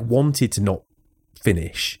sort of like wanted to not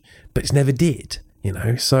finish, but it's never did,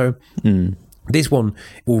 so... This one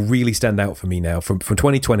will really stand out for me now. From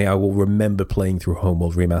 2020, I will remember playing through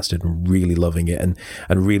Homeworld Remastered and really loving it,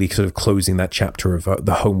 and really sort of closing that chapter of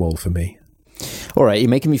the Homeworld for me. All right, you're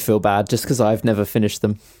making me feel bad just because I've never finished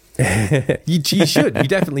them. You should. You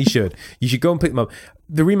definitely should. You should go and pick them up.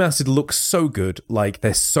 The remastered looks so good. Like,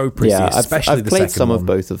 they're so pretty, especially I've the played second some one. of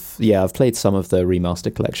both of. Yeah, I've played some of the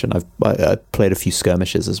remastered collection. I've played a few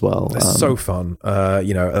skirmishes as well. They're so fun.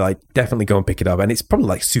 Like, definitely go and pick it up. And it's probably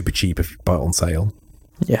like super cheap if you buy it on sale.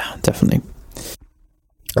 Yeah, definitely.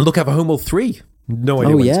 And look out for Homeworld 3. No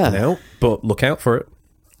idea when it's coming out, but look out for it.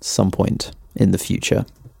 Some point in the future.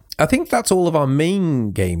 I think that's all of our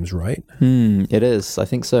main games, right? It is. I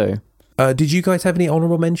think so. Did you guys have any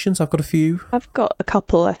honourable mentions? I've got a few. I've got a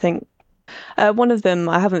couple, I think. One of them,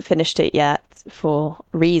 I haven't finished it yet for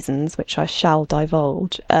reasons which I shall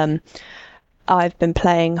divulge. I've been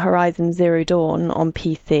playing Horizon Zero Dawn on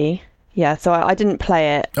PC. Yeah, so I didn't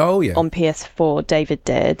play it on PS4. David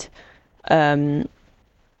did.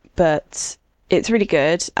 But it's really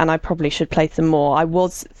good, and I probably should play some more. I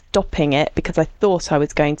was stopping it because I thought I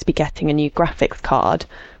was going to be getting a new graphics card,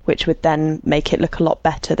 which would then make it look a lot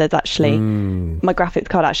better. There's actually my graphics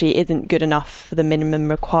card actually isn't good enough for the minimum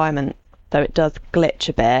requirement, so it does glitch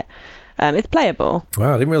a bit. It's playable.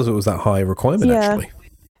 Wow, I didn't realise it was that high a requirement, actually.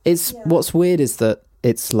 What's weird is that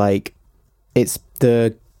it's like it's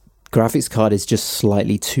the graphics card is just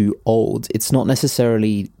slightly too old. It's not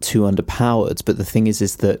necessarily too underpowered, but the thing is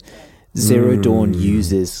that Zero Dawn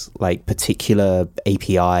uses like particular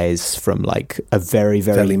APIs from like a very,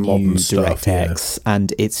 very Fairly new modern stuff, DirectX,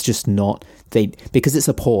 and it's just not because it's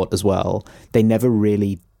a port as well. They never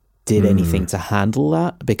really did anything to handle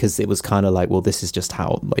that, because it was kind of like, well, this is just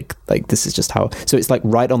how like this is just how. So it's like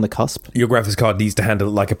right on the cusp. Your graphics card needs to handle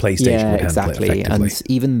it like a PlayStation would handle it effectively. And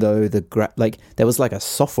even though there was like a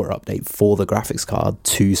software update for the graphics card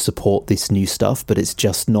to support this new stuff, but it's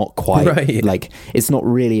just not quite like, it's not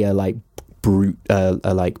really a like brute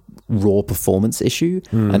a like raw performance issue,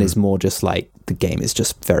 and it's more just like the game is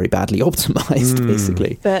just very badly optimized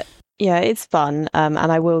basically. But yeah, it's fun, and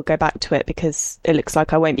I will go back to it because it looks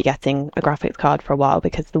like I won't be getting a graphics card for a while,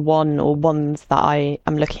 because the ones that I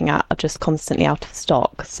am looking at are just constantly out of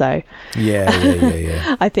stock. So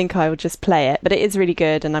yeah. I think I will just play it. But it is really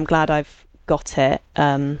good, and I'm glad I've got it.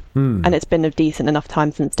 And it's been a decent enough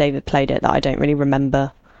time since David played it that I don't really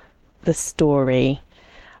remember the story.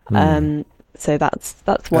 So that's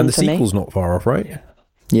one for me. And the sequel's not far off, right?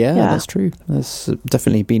 Yeah, that's true. That's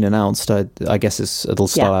definitely been announced. I guess it'll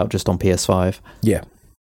start out just on PS5. Yeah.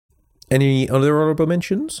 Any other honorable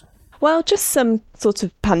mentions? Well, just some sort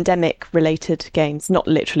of pandemic-related games. Not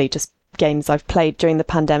literally, just games I've played during the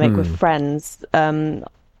pandemic with friends. A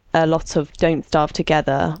lot of Don't Starve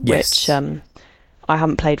Together, which I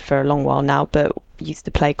haven't played for a long while now, but used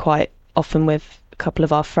to play quite often with a couple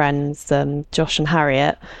of our friends, Josh and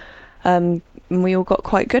Harriet. And we all got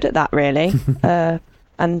quite good at that, really.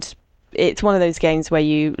 And it's one of those games where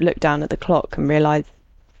you look down at the clock and realise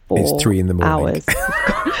it's 3 a.m. hours.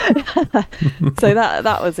 So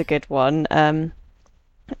that was a good one. And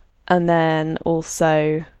then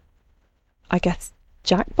also, I guess,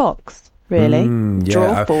 Jackbox, really.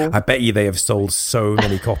 I bet you they have sold so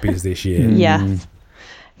many copies this year. Yes.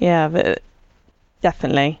 Yeah, but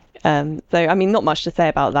definitely. So, I mean, not much to say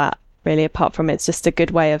about that, really, apart from it's just a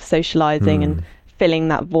good way of socialising and filling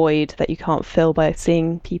that void that you can't fill by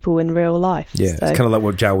seeing people in real life. Yeah, so. It's kind of like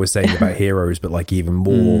what Jao was saying about Heroes, but like even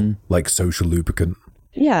more like social lubricant.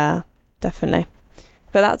 Yeah, definitely.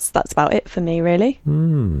 But that's about it for me, really.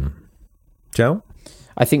 Jao?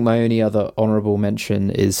 I think my only other honourable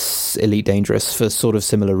mention is Elite Dangerous for sort of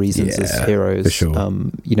similar reasons as Heroes. For sure.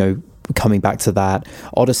 You know, coming back to that,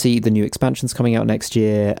 Odyssey, the new expansion's coming out next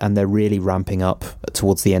year, and they're really ramping up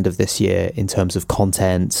towards the end of this year in terms of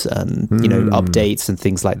content and you know, updates and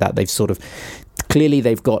things like that. They've sort of clearly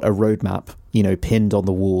they've got a roadmap, you know, pinned on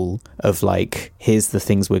the wall of like, here's the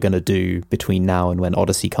things we're going to do between now and when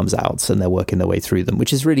Odyssey comes out, and they're working their way through them,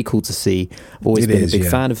 which is really cool to see. I've always been a big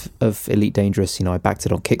fan of Elite Dangerous. You know, I backed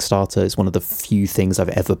it on Kickstarter. It's one of the few things I've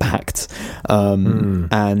ever backed.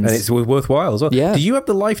 And it's worthwhile as well. Yeah. Do you have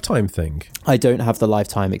the lifetime thing? I don't have the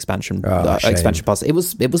lifetime expansion pass. It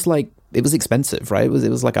was expensive, right? It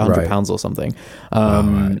was like £100 or something.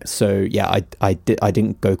 So yeah, I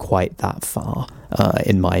didn't go quite that far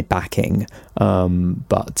in my backing.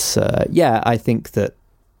 But I think that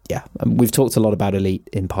we've talked a lot about Elite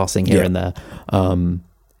in passing here and there. And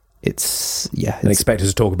expect us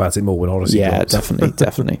to talk about it more when Odyssey drops.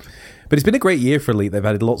 definitely. But it's been a great year for Elite. They've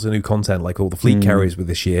added lots of new content, like all the fleet carriers with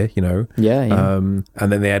this year, you know. And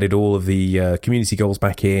then they added all of the community goals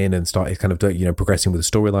back in and started kind of, you know, progressing with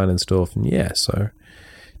the storyline and stuff. And so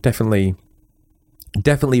definitely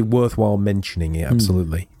worthwhile mentioning it.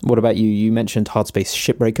 Absolutely. What about you? You mentioned Hardspace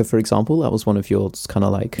Shipbreaker, for example. That was one of your kind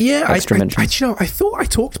of like extra mentions. I thought I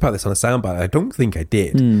talked about this on a soundbite. I don't think I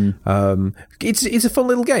did. It's a fun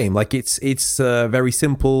little game. Like it's very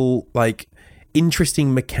simple, like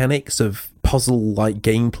interesting mechanics of puzzle-like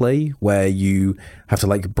gameplay where you have to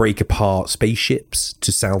like break apart spaceships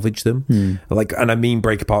to salvage them. Like, and I mean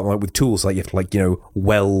break apart like with tools. Like you have to like, you know,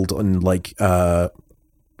 weld and like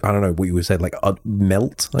I don't know what you would say, like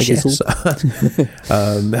melt, I guess.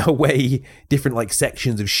 Away different like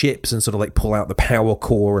sections of ships and sort of like pull out the power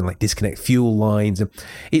core and like disconnect fuel lines. And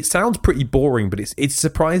it sounds pretty boring, but it's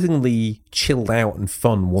surprisingly chilled out and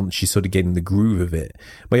fun once you sort of get in the groove of it.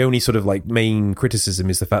 My only sort of like main criticism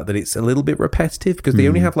is the fact that it's a little bit repetitive because they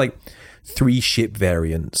only have like 3 ship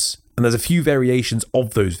variants. And there's a few variations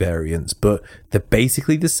of those variants, but they're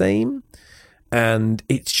basically the same. And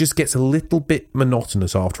it just gets a little bit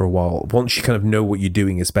monotonous after a while, once you kind of know what you're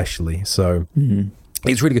doing, especially. So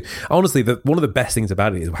it's really good. Honestly, one of the best things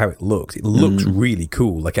about it is how it looks. It looks really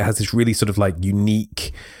cool. Like it has this really sort of like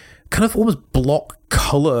unique, kind of almost block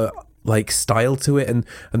color like style to it, and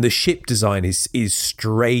the ship design is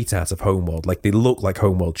straight out of Homeworld. Like they look like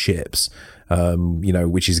Homeworld ships, you know,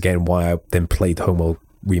 which is again why I then played Homeworld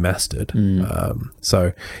remastered.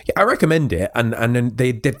 So yeah, I recommend it, and then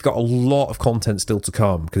they've got a lot of content still to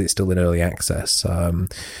come because it's still in early access.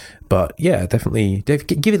 But yeah, definitely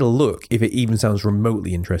give it a look if it even sounds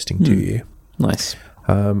remotely interesting to you. Nice.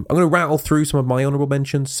 I'm going to rattle through some of my honourable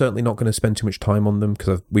mentions. Certainly not going to spend too much time on them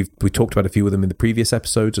because we talked about a few of them in the previous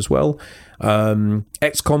episodes as well.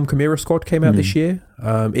 XCOM Chimera Squad came out this year.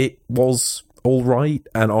 It was all right,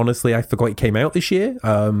 and honestly, I forgot it came out this year,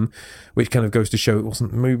 which kind of goes to show it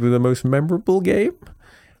wasn't maybe the most memorable game.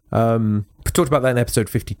 We talked about that in episode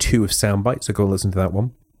 52 of Soundbite, so go and listen to that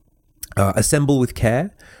one. Assemble with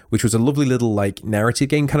Care, which was a lovely little like narrative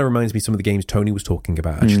game, kind of reminds me of some of the games Tony was talking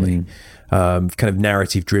about actually. Kind of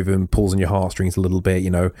narrative driven, pulls on your heartstrings a little bit,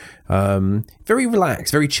 very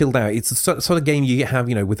relaxed, very chilled out. It's the sort of game you have,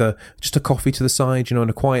 with just a coffee to the side, on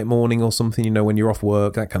a quiet morning or something, when you're off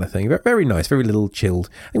work, that kind of thing. Very nice, very little chilled.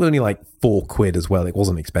 I think it was only like £4 as well. It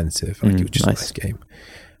wasn't expensive. It was just nice. A nice game.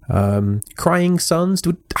 Crying Sons.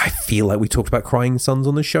 I feel like we talked about Crying Sons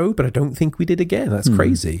on the show, but I don't think we did again. That's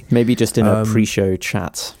crazy. Maybe just in a pre-show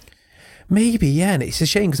chat. Maybe, yeah, and it's a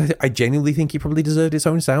shame because I genuinely think he probably deserved its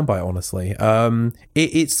own soundbite, honestly.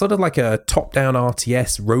 It's sort of like a top-down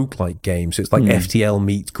RTS roguelike game, so it's like FTL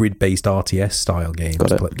meets grid-based RTS style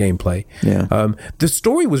gameplay. Yeah. The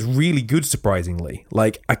story was really good, surprisingly.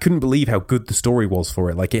 Like, I couldn't believe how good the story was for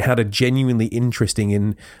it. Like, it had a genuinely interesting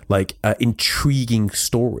and, intriguing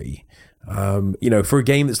story. For a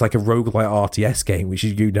game that's like a roguelike RTS game, which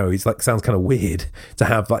is like sounds kind of weird to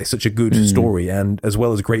have like such a good story and as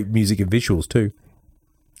well as great music and visuals too.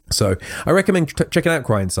 So I recommend checking out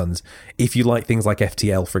Crying Sons if you like things like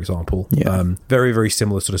FTL, for example. Yeah. Very, very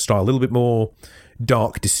similar sort of style, a little bit more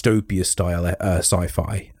dark dystopia style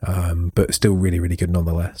sci-fi, but still really, really good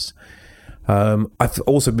nonetheless. I've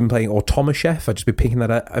also been playing Automa Chef. I've just been picking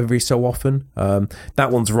that up every so often.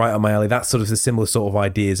 That one's right on my alley. That's sort of the similar sort of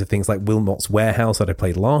ideas of things like Wilmot's Warehouse that I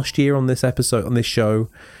played last year on this show.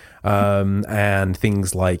 And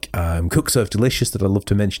things like Cook Serve Delicious that I love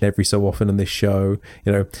to mention every so often on this show.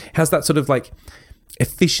 Has that sort of like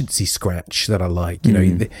efficiency scratch that I like.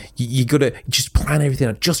 You got to just plan everything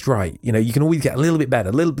out just right. You can always get a little bit better,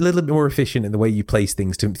 a little bit more efficient in the way you place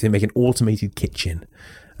things to make an automated kitchen.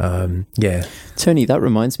 Tony, that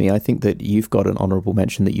reminds me, I think that you've got an honourable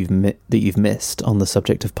mention that you've missed on the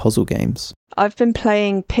subject of puzzle games. I've been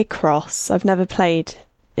playing Picross. I've never played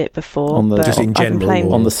it before. Just in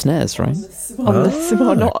general, on the SNES, right?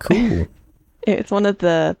 Cool. It's one of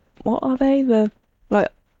the, what are they? The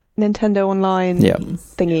Nintendo Online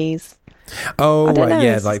thingies. Oh, right,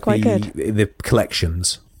 yeah, like the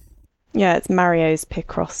collections. Yeah, it's Mario's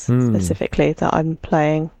Picross specifically that I'm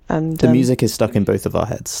playing, and the music is stuck in both of our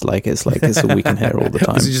heads. It's all we can hear all the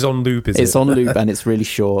time. Is it just on loop? It's on loop, and it's really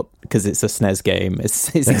short because it's a SNES game.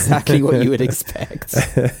 It's exactly what you would expect.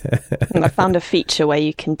 And I found a feature where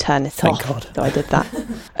you can turn it off. God. So I did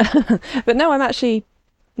that. But no, I'm actually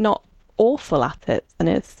not awful at it, and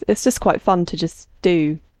it's just quite fun to just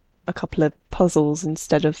do a couple of puzzles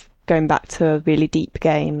instead of going back to a really deep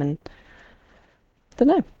game. And I don't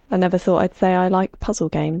know. I never thought I'd say I like puzzle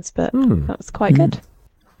games, but that was quite good.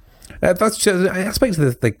 That's aspects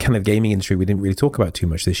of the kind of gaming industry we didn't really talk about too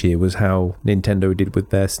much this year was how Nintendo did with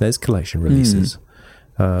their SNES collection releases.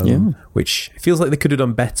 Which feels like they could have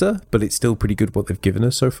done better, but it's still pretty good what they've given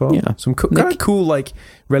us so far. Yeah. Some kind of cool, like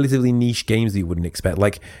relatively niche games that you wouldn't expect.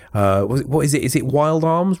 Like, what is it? Is it Wild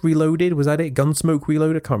Arms Reloaded? Was that it? Gunsmoke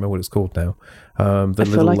Reloaded? I can't remember what it's called now. I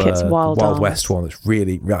feel like it's Wild West one. That's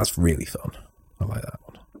really fun. I like that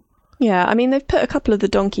one. Yeah, I mean, they've put a couple of the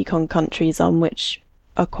Donkey Kong countries on, which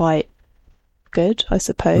are quite good, I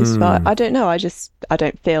suppose. But I don't know. I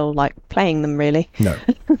don't feel like playing them, really. No.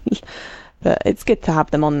 But it's good to have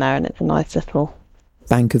them on there, and it's a nice little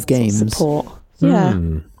bank of games support. Yeah.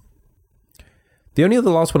 The only other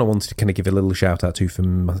last one I wanted to kind of give a little shout out to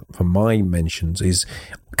from my mentions is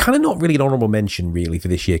kind of not really an honourable mention really for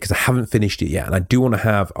this year because I haven't finished it yet, and I do want to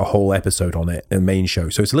have a whole episode on it in the main show.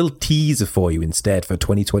 So it's a little teaser for you instead for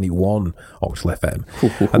 2021 Octal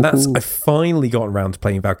FM. And that's, I finally got around to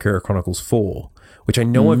playing Valkyria Chronicles 4, which I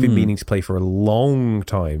know I've been meaning to play for a long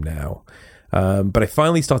time now. But I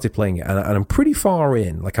finally started playing it, and I'm pretty far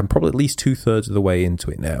in. Like, I'm probably at least 2/3 of the way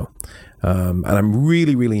into it now. And I'm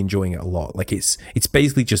really, really enjoying it a lot. Like, it's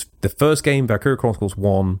basically just the first game, Valkyria Chronicles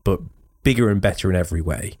 1, but bigger and better in every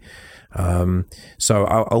way. So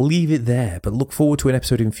I'll leave it there, but look forward to an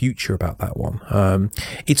episode in future about that one.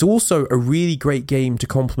 It's also a really great game to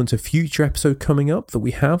complement a future episode coming up that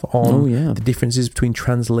we have on the differences between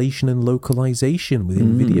translation and localization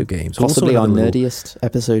within video games. Possibly our nerdiest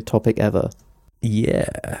episode topic ever. Yeah,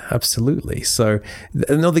 absolutely. So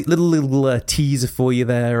another little teaser for you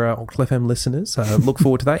there, Octal FM listeners. Look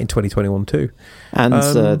forward to that in 2021 too. And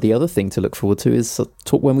the other thing to look forward to is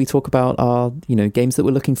when we talk about our games that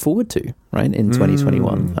we're looking forward to, right, in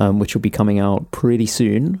 2021, which will be coming out pretty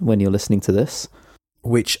soon when you're listening to this.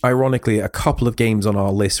 Which, ironically, a couple of games on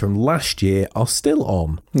our list from last year are still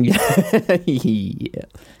on. Yeah.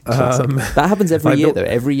 That happens every year, though.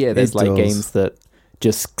 Every year there's games that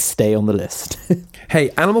just stay on the list. Hey,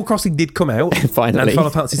 Animal Crossing did come out. Finally. And Final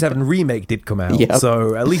Fantasy VII Remake did come out. Yep.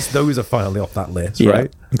 So at least those are finally off that list,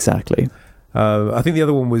 right? Exactly. I think the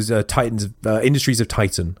other one was Industries of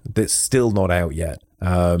Titan. That's still not out yet.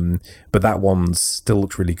 But that one still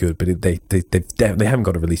looks really good. But they haven't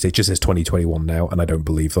got a release date. It just says 2021 now, and I don't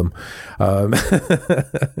believe them.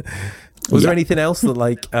 Was there anything else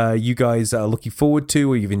that you guys are looking forward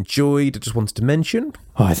to, or you've enjoyed, or just wanted to mention?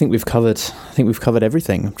 Oh, I think we've covered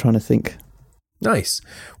everything. I'm trying to think. Nice.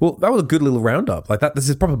 Well, that was a good little roundup. This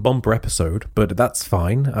is a proper bumper episode, but that's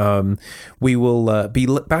fine. We will be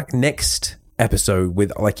back next episode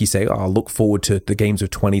with, like you say, I'll look forward to the games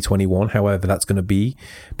of 2021, however that's going to be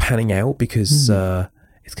panning out, because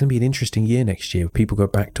it's going to be an interesting year next year. People go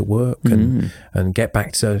back to work and get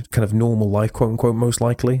back to kind of normal life, quote unquote, most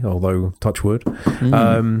likely, although touch wood.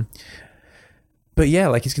 But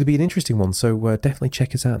yeah, it's going to be an interesting one. So definitely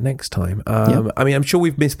check us out next time. I mean, I'm sure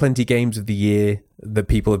we've missed plenty of games of the year that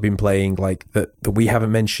people have been playing, that we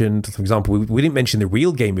haven't mentioned. For example, we didn't mention the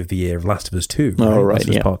real game of the year of Last of Us 2. Right? Oh, right, Last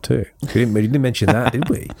of Us Part 2. We didn't mention that, did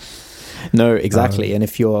we? No, exactly. And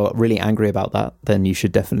if you're really angry about that, then you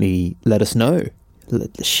should definitely let us know.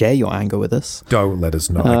 Share your anger with us. Don't let us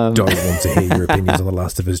know. I don't want to hear your opinions on The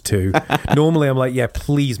Last of Us 2. Normally I'm like, yeah,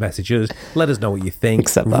 please message us. Let us know what you think.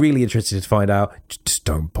 Accept that. Really interested to find out. Just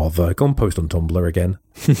don't bother. Go and post on Tumblr again.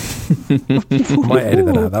 Might edit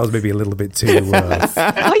that out. That was maybe a little bit too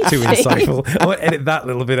insightful. I might edit that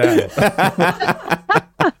little bit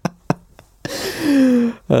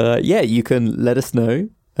out. You can let us know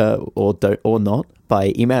or not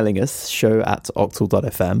by emailing us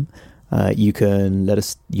show@octal.fm. You can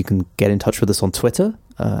get in touch with us on Twitter,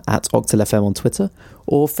 at OctalFM on Twitter,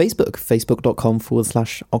 or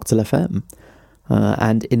facebook.com/OctalFM.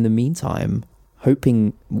 And in the meantime, all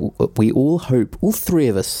three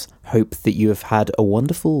of us hope that you have had a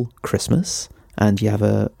wonderful Christmas and you have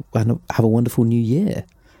a wonderful New Year.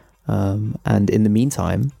 And in the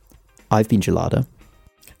meantime, I've been Gelada.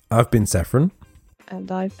 I've been Saffron.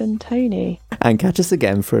 And I've been Tony. And catch us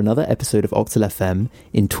again for another episode of Octal FM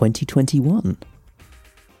in 2021.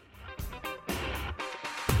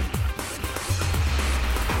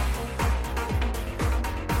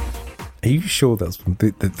 Are you sure that's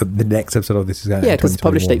the next episode of this is going to be? Yeah, because the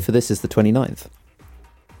published date for this is the 29th.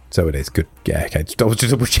 So it is. Good. Yeah, okay. I was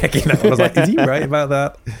just double checking that. I was like, is he right about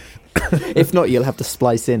that? If not, you'll have to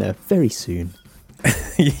splice in a very soon.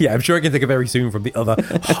 Yeah, I'm sure I can think of very soon from the other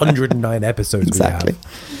 109 episodes exactly. we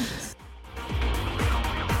have.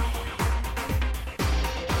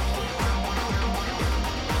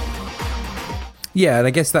 Yeah, and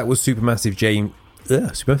I guess that was Supermassive James.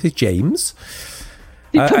 Supermassive James?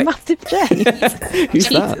 Supermassive James? Who's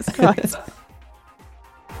Jesus that? Christ.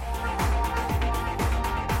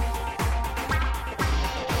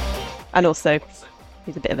 And also,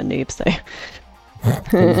 he's a bit of a noob, so...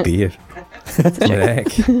 Oh dear. Heck.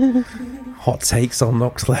 Hot takes on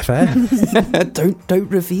Octal FM.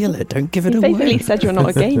 Don't reveal it. Don't give it You away. basically said you're not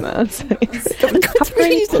a gamer, so haven't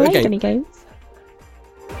really played any games.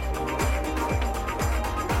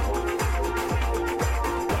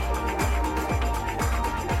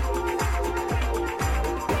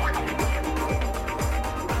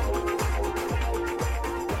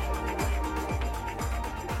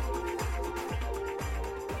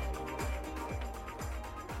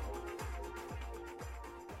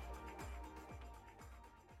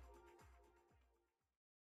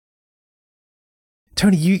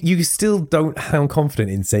 Tony, you still don't sound confident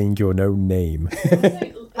in saying your own name.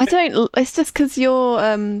 I don't. It's just because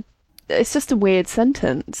you're. It's just a weird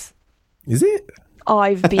sentence. Is it?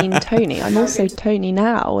 I've been Tony. I'm also Tony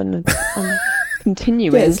now, and I'm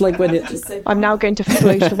continuing. Yeah, it's like when I'm now going to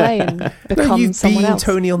float away and become you've someone been else.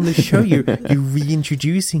 Tony on the show. You're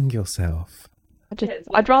reintroducing yourself.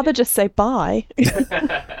 I'd rather just say bye.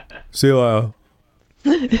 See you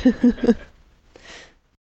later.